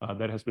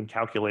that has been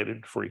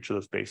calculated for each of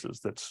those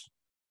bases. That's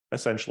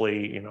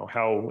essentially,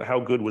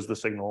 how good was the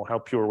signal, how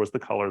pure was the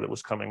color that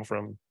was coming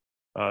from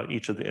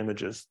each of the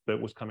images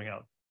that was coming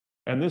out.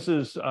 And this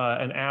is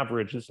an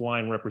average. This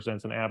line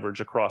represents an average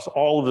across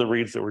all of the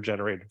reads that were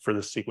generated for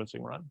this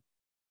sequencing run.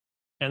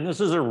 And this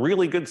is a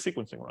really good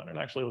sequencing run. It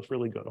actually looks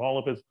really good. All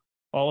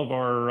of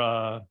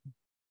our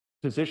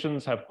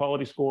physicians have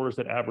quality scores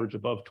that average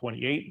above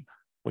 28,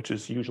 which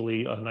is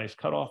usually a nice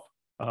cutoff.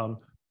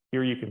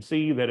 Here you can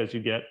see that as you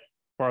get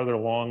farther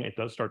along, it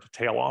does start to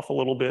tail off a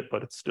little bit,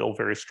 but it's still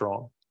very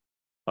strong.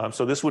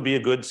 So this would be a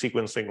good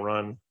sequencing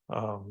run.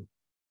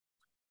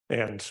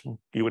 And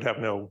you would have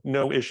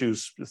no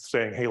issues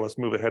saying, hey, let's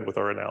move ahead with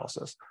our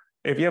analysis.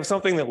 If you have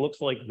something that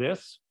looks like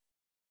this,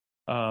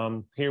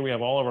 here we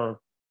have all of our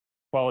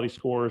quality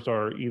scores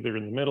are either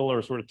in the middle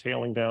or sort of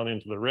tailing down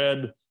into the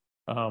red.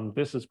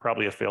 This is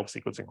probably a failed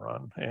sequencing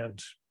run.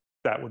 And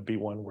that would be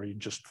one where you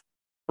just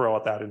throw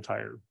out that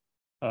entire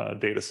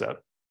data set.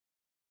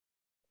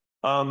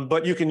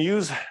 But you can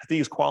use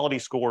these quality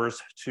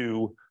scores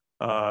to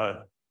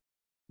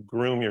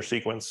groom your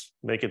sequence,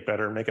 make it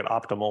better, make it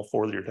optimal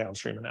for your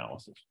downstream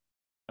analysis.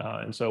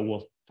 And so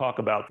we'll talk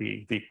about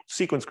the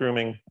sequence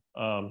grooming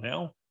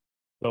now.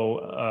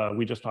 So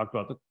we just talked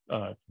about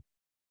the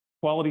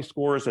quality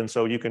scores, and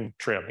so you can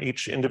trim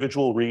each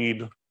individual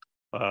read.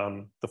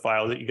 The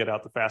file that you get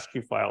out, the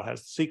FASTQ file,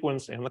 has the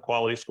sequence and the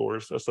quality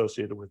scores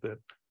associated with it.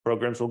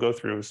 Programs will go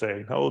through and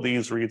say, oh,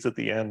 these reads at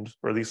the end,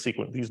 or these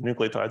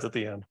nucleotides at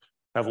the end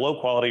have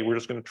low quality. We're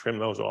just going to trim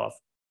those off,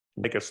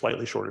 make a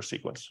slightly shorter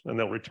sequence, and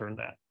they'll return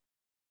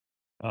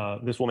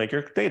that. This will make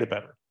your data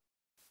better.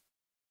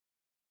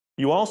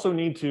 You also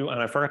need to,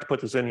 and I forgot to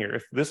put this in here,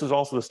 if this is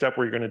also the step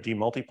where you're going to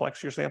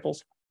demultiplex your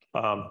samples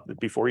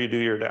before you do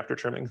your adapter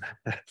trimming,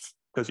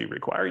 because you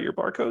require your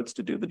barcodes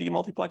to do the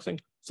demultiplexing.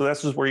 So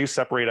this is where you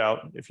separate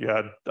out, if you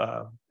had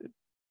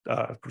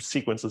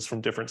sequences from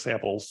different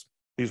samples,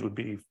 these would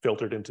be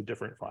filtered into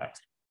different files.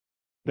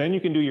 Then you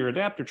can do your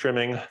adapter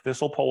trimming.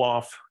 This will pull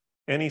off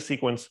any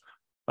sequence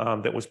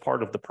that was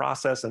part of the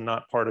process and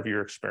not part of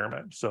your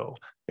experiment. So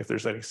if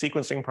there's any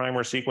sequencing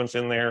primer sequence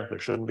in there, there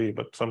shouldn't be,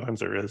 but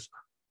sometimes there is.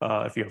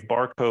 If you have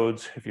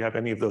barcodes, if you have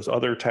any of those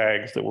other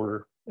tags that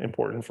were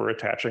important for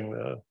attaching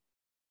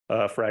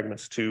the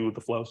fragments to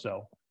the flow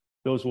cell,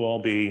 those will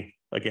all be,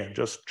 again,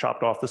 just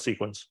chopped off the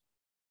sequence.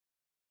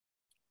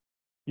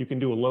 You can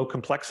do a low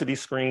complexity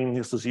screen.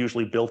 This is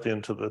usually built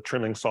into the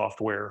trimming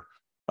software.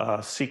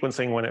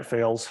 Sequencing, when it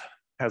fails,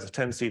 has a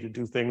tendency to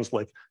do things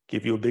like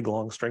give you a big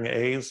long string of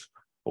A's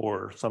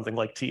or something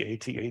like TA,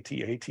 TA,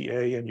 TA,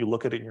 TA, and you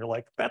look at it and you're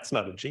like, that's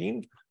not a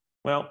gene.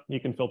 Well, you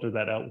can filter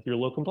that out with your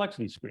low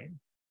complexity screen.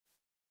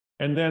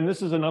 And then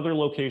this is another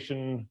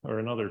location or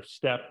another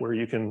step where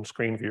you can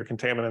screen for your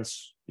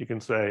contaminants. You can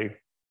say,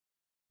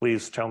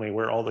 please tell me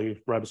where all the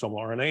ribosomal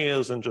RNA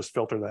is and just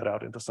filter that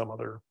out into some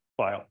other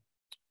file.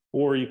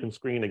 Or you can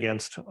screen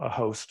against a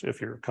host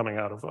if you're coming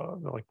out of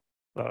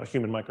a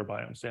human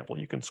microbiome sample.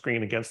 You can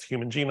screen against the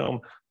human genome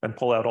and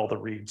pull out all the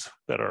reads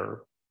that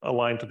are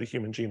aligned to the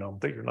human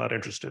genome that you're not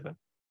interested in.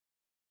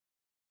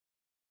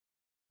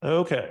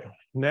 Okay,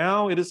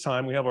 now it is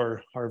time. We have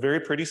our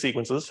very pretty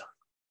sequences.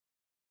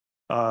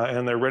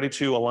 And they're ready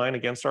to align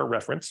against our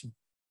reference.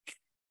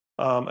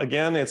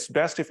 Again, it's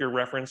best if your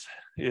reference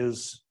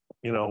is,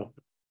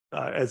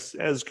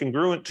 as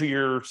congruent to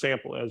your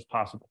sample as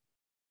possible.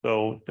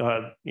 So,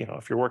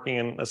 if you're working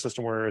in a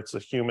system where it's a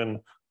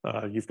human,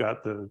 you've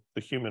got the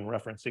human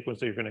reference sequence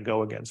that you're going to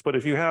go against. But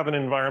if you have an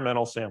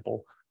environmental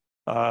sample,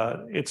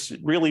 it's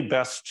really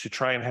best to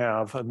try and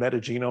have a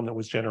metagenome that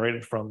was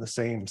generated from the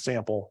same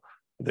sample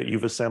that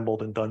you've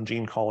assembled and done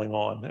gene calling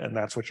on, and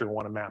that's what you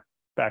want to map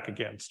back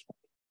against.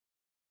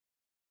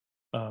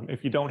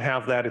 If you don't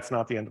have that, it's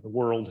not the end of the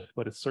world,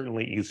 but it's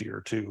certainly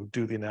easier to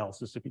do the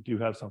analysis if you do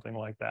have something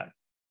like that.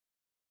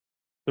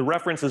 The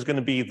reference is going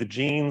to be the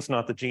genes,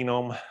 not the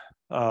genome.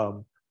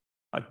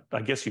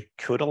 I guess you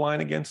could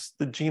align against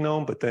the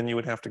genome, but then you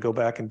would have to go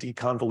back and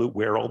deconvolute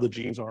where all the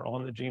genes are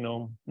on the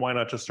genome. Why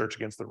not just search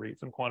against the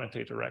reads and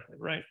quantitate directly,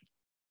 right?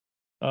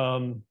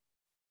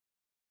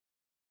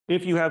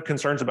 If you have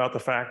concerns about the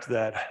fact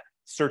that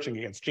searching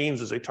against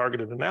genes is a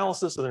targeted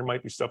analysis and there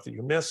might be stuff that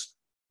you miss,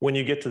 when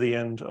you get to the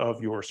end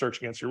of your search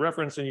against your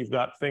reference and you've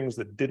got things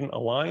that didn't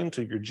align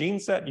to your gene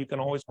set, you can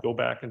always go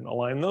back and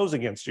align those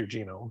against your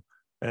genome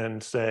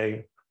and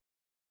say,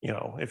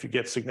 if you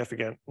get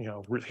significant,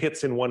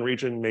 hits in one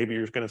region, maybe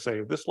you're going to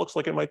say, this looks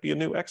like it might be a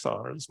new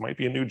exon, or this might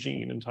be a new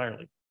gene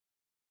entirely.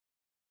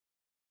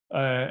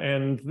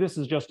 And this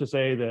is just to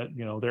say that,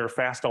 there are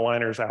fast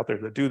aligners out there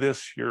that do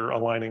this. You're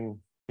aligning,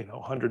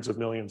 hundreds of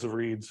millions of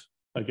reads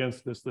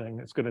against this thing.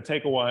 It's going to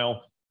take a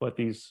while. But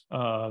these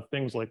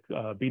things like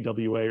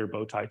BWA or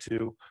Bowtie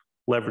 2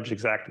 leverage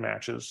exact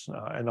matches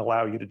and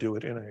allow you to do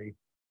it in a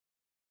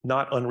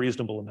not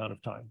unreasonable amount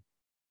of time.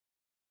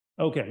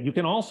 Okay, you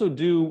can also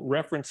do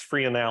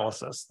reference-free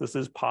analysis. This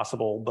is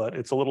possible, but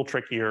it's a little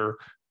trickier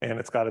and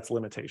it's got its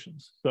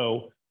limitations.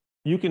 So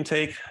you can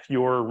take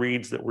your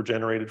reads that were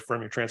generated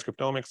from your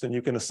transcriptomics and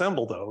you can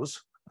assemble those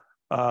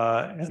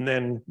and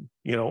then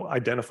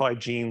identify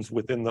genes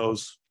within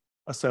those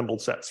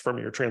assembled sets from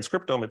your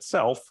transcriptome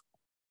itself,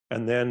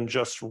 and then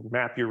just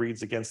map your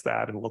reads against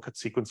that and look at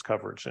sequence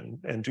coverage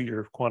and do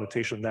your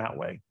quantitation that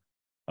way.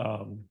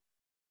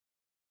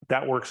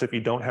 That works if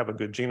you don't have a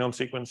good genome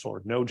sequence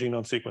or no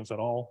genome sequence at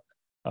all.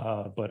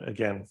 But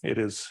again, it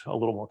is a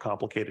little more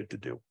complicated to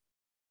do.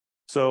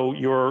 So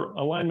your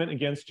alignment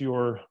against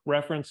your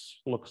reference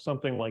looks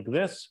something like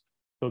this.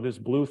 So this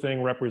blue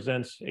thing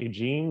represents a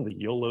gene, the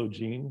YOLO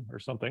gene or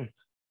something.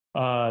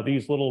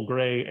 These little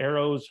gray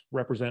arrows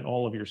represent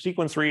all of your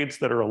sequence reads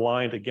that are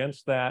aligned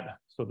against that.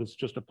 So this is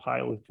just a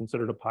pile,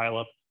 considered a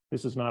pileup.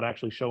 This is not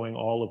actually showing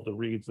all of the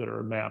reads that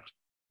are mapped.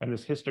 And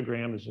this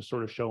histogram is just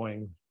sort of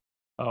showing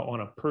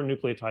on a per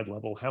nucleotide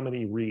level how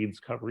many reads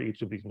cover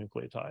each of these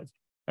nucleotides.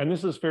 And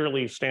this is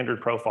fairly standard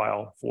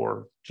profile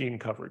for gene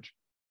coverage.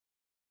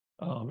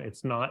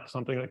 It's not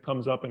something that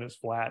comes up and is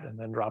flat and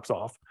then drops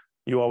off.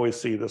 You always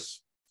see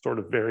this sort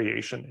of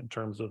variation in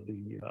terms of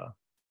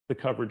the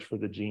coverage for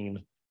the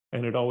gene.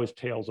 And it always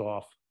tails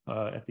off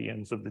at the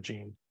ends of the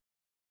gene.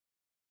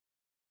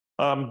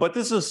 But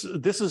this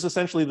is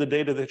essentially the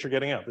data that you're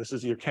getting out. This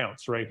is your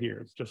counts right here.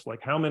 It's just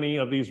like how many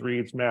of these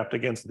reads mapped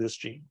against this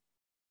gene.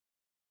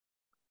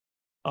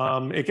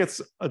 It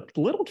gets a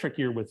little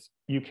trickier with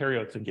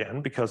eukaryotes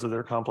again because of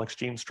their complex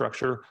gene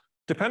structure.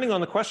 Depending on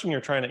the question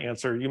you're trying to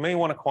answer, you may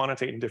want to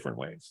quantitate in different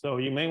ways. So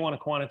you may want to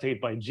quantitate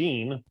by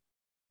gene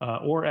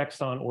or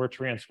exon or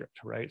transcript,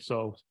 right?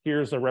 So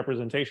here's a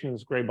representation in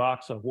this gray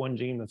box of one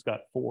gene that's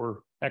got 4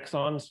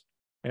 exons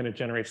and it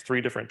generates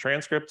 3 different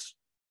transcripts.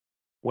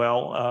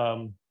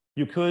 Well,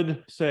 you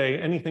could say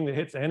anything that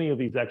hits any of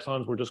these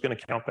exons, we're just going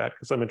to count that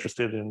because I'm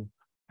interested in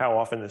how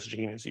often this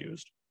gene is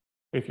used.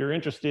 If you're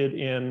interested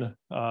in,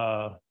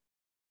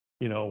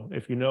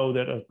 if you know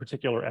that a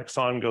particular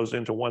exon goes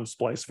into one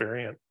splice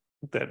variant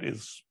that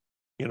is,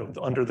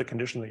 under the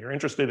condition that you're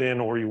interested in,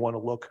 or you want to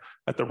look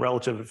at the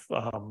relative,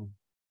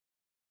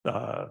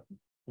 the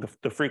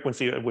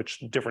frequency at which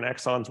different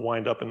exons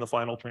wind up in the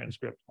final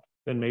transcript,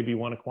 then maybe you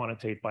want to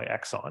quantitate by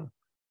exon.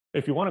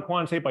 If you want to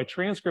quantitate by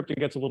transcript, it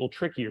gets a little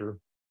trickier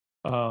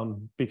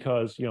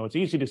because, it's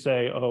easy to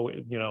say,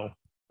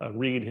 a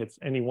read hits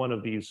any one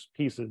of these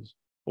pieces,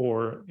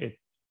 or it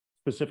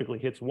specifically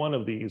hits one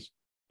of these.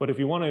 But if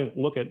you want to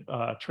look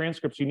at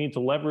transcripts, you need to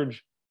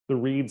leverage the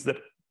reads that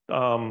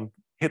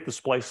hit the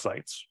splice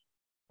sites,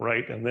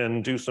 right? And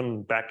then do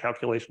some back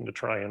calculation to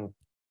try and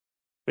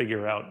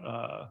figure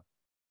out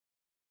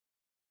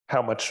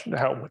what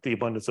the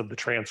abundance of the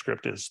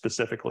transcript is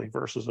specifically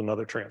versus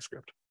another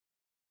transcript.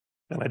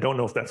 And I don't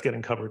know if that's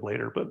getting covered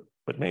later,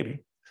 but maybe.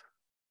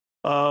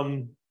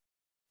 I'm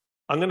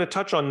going to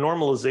touch on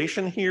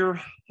normalization here,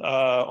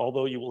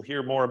 although you will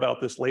hear more about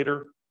this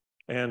later.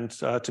 And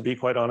to be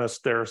quite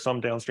honest, there are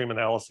some downstream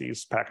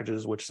analyses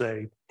packages which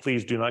say,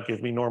 please do not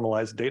give me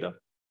normalized data.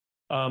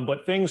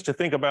 But things to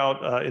think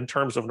about in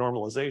terms of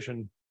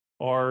normalization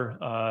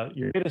are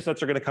your data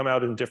sets are going to come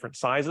out in different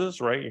sizes,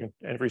 right?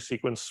 Every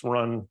sequence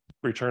run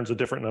returns a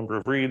different number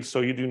of reads,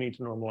 so you do need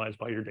to normalize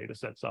by your data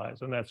set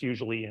size, and that's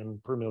usually in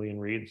per million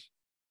reads.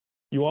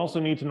 You also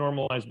need to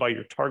normalize by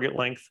your target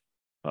length.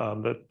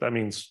 That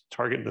means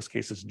target in this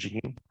case is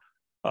gene.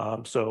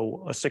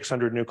 So a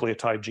 600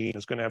 nucleotide gene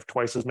is going to have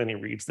twice as many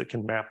reads that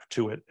can map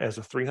to it as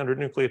a 300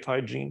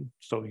 nucleotide gene.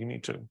 So you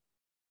need to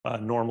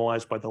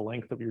normalize by the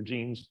length of your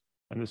genes.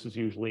 And this is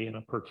usually in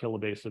a per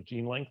kilobase of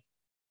gene length.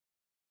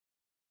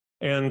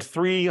 And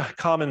 3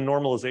 common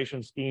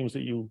normalization schemes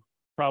that you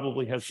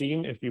probably have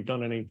seen if you've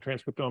done any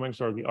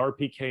transcriptomics are the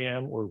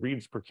RPKM, or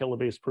reads per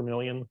kilobase per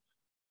million,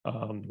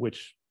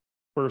 which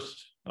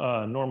first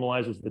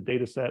normalizes the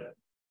data set,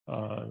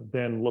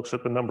 then looks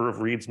at the number of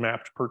reads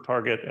mapped per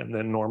target, and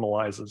then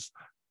normalizes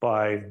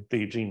by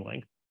the gene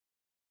length.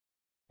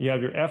 You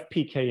have your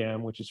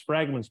FPKM, which is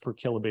fragments per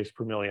kilobase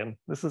per million.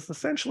 This is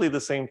essentially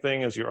the same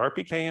thing as your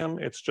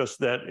RPKM. It's just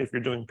that if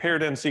you're doing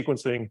paired end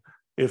sequencing,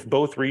 if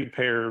both read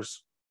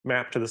pairs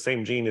map to the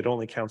same gene, it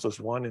only counts as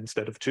 1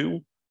 instead of 2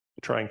 to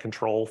try and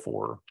control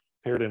for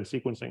paired end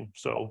sequencing.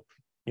 So,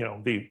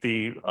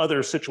 the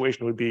other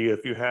situation would be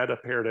if you had a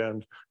paired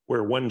end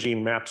where one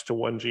gene maps to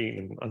one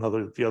gene and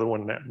the other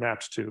one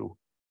maps to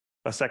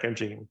a second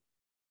gene,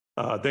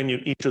 then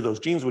each of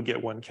those genes would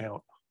get 1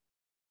 count.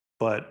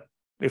 But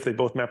if they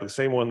both map to the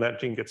same one, that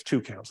gene gets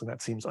 2 counts, and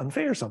that seems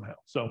unfair somehow.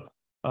 So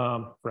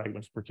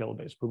fragments per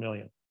kilobase per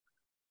million.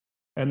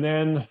 And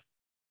then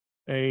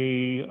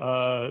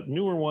a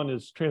newer one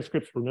is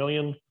transcripts per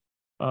million.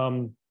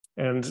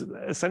 And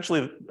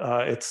essentially,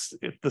 it's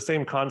the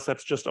same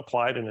concepts, just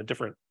applied in a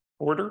different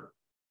order.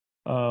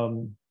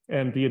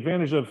 And the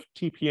advantage of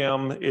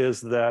TPM is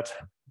that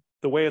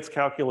the way it's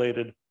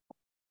calculated,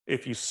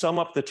 if you sum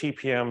up the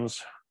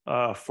TPMs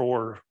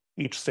for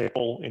each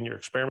sample in your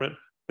experiment,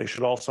 they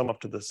should all sum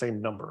up to the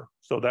same number.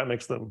 So that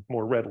makes them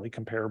more readily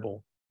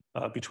comparable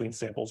between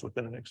samples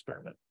within an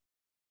experiment.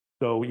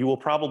 So you will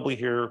probably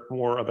hear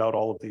more about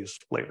all of these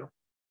later.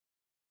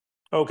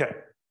 Okay.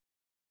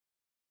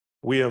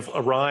 We have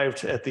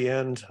arrived at the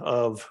end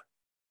of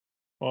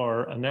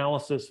our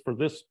analysis for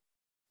this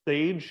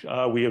stage.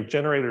 We have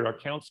generated our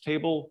counts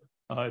table.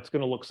 It's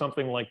going to look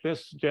something like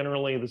this.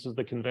 Generally, this is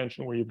the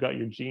convention where you've got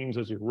your genes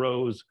as your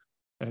rows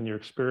and your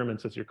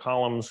experiments as your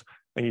columns,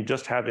 and you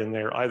just have in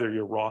there either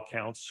your raw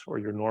counts or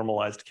your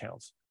normalized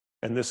counts.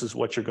 And this is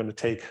what you're going to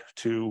take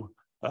to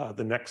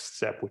the next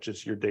step, which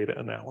is your data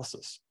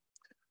analysis.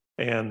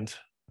 And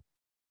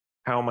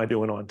how am I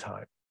doing on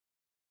time?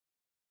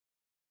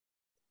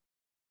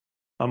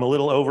 I'm a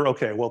little over.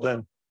 Okay, well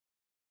then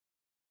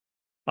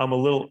I'm a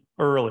little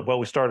early. Well,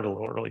 we started a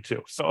little early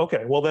too. So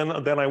okay, well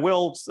then I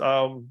will.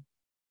 So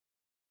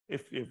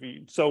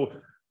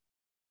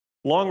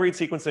long read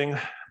sequencing,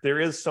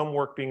 there is some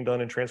work being done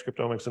in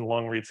transcriptomics and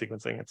long read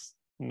sequencing. It's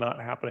not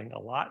happening a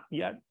lot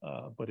yet,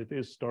 but it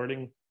is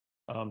starting.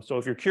 So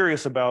if you're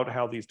curious about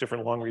how these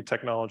different long read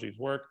technologies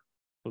work,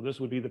 so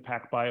this would be the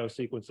PacBio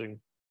sequencing.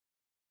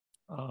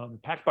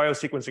 PacBio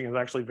sequencing is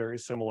actually very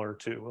similar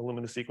to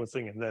Illumina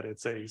sequencing in that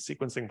it's a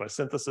sequencing by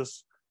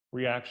synthesis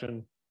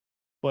reaction.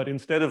 But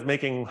instead of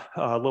making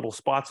little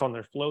spots on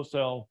their flow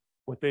cell,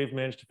 what they've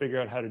managed to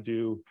figure out how to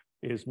do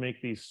is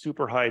make these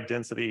super high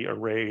density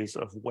arrays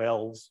of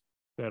wells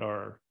that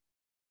are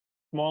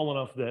small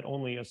enough that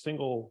only a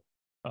single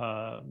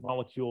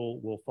molecule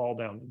will fall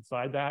down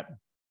inside that.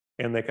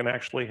 And they can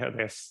actually have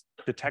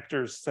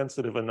detectors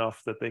sensitive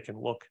enough that they can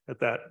look at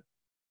that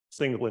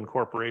single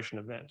incorporation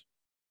event.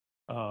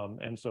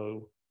 And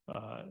so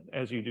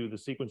as you do the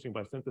sequencing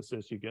by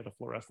synthesis, you get a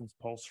fluorescence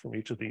pulse from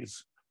each of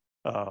these.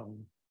 I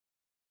don't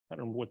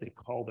remember what they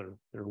call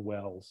their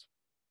wells,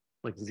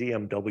 like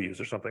ZMWs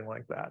or something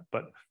like that.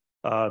 But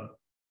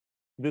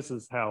this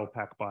is how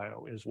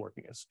PacBio is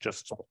working. It's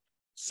just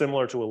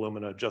similar to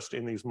Illumina, just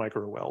in these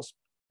micro wells.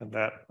 And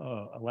that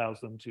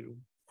allows them to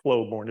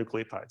flow more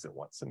nucleotides at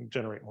once and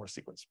generate more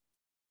sequence.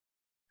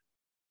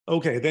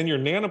 Okay, then your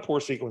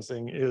nanopore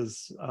sequencing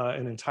is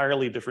an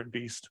entirely different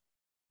beast.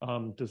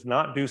 Does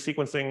not do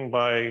sequencing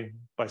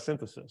by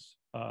synthesis.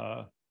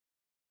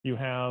 You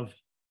have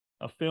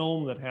a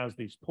film that has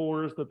these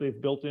pores that they've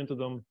built into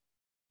them.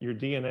 Your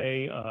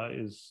DNA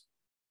is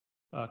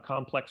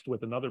complexed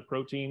with another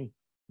protein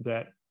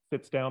that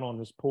sits down on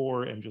this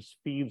pore and just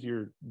feeds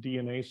your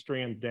DNA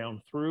strand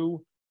down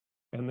through.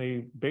 And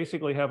they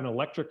basically have an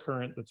electric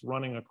current that's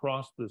running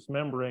across this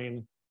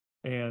membrane,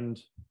 and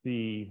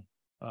the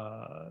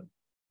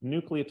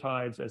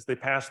nucleotides, as they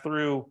pass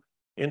through,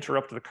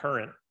 interrupt the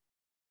current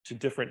to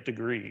different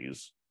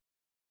degrees.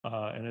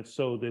 And it's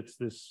so that's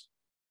this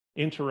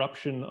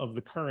interruption of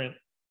the current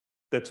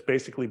that's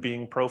basically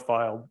being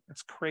profiled.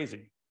 It's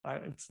crazy.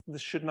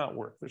 This should not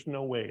work. There's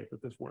no way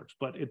that this works,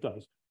 but it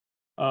does.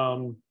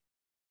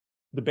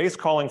 The base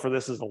calling for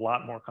this is a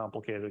lot more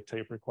complicated.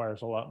 It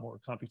requires a lot more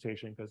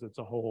computation because it's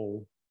a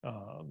whole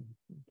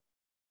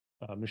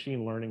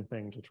machine learning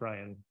thing to try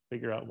and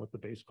figure out what the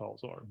base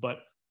calls are. But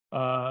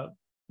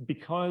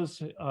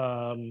because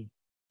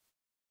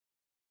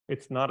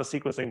it's not a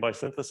sequencing by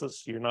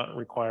synthesis, you're not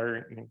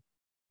requiring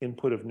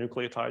input of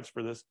nucleotides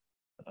for this.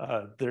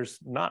 There's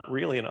not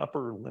really an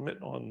upper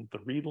limit on the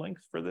read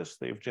length for this.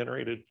 They've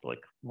generated like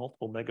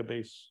multiple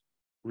megabase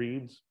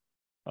reads.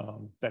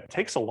 That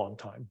takes a long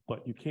time,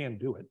 but you can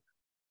do it.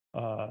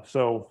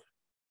 So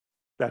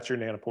that's your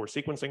nanopore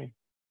sequencing.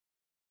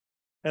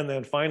 And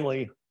then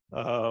finally,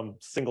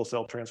 single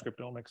cell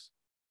transcriptomics.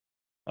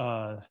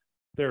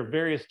 There are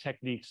various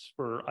techniques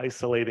for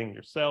isolating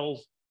your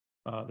cells.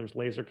 There's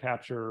laser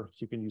capture.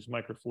 You can use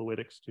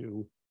microfluidics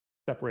to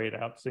separate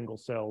out single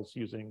cells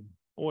using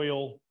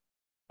oil,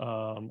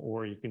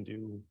 or you can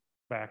do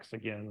FACS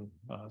again,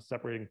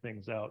 separating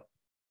things out.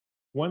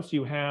 Once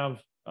you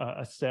have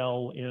a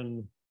cell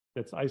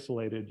that's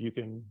isolated, you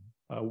can,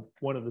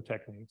 one of the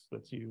techniques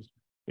that's used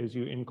is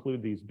you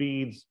include these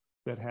beads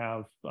that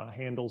have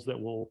handles that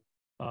will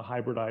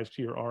hybridize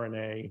to your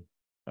RNA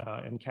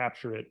and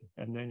capture it,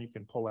 and then you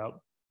can pull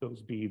out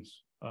those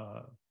beads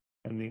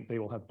and they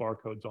will have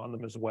barcodes on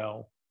them as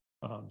well.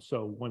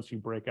 So once you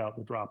break out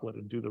the droplet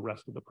and do the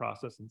rest of the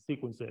process and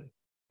sequence it,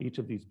 each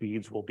of these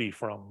beads will be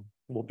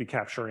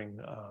capturing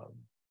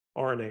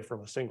RNA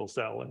from a single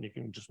cell, and you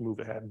can just move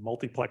ahead and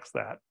multiplex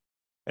that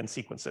and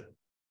sequence it.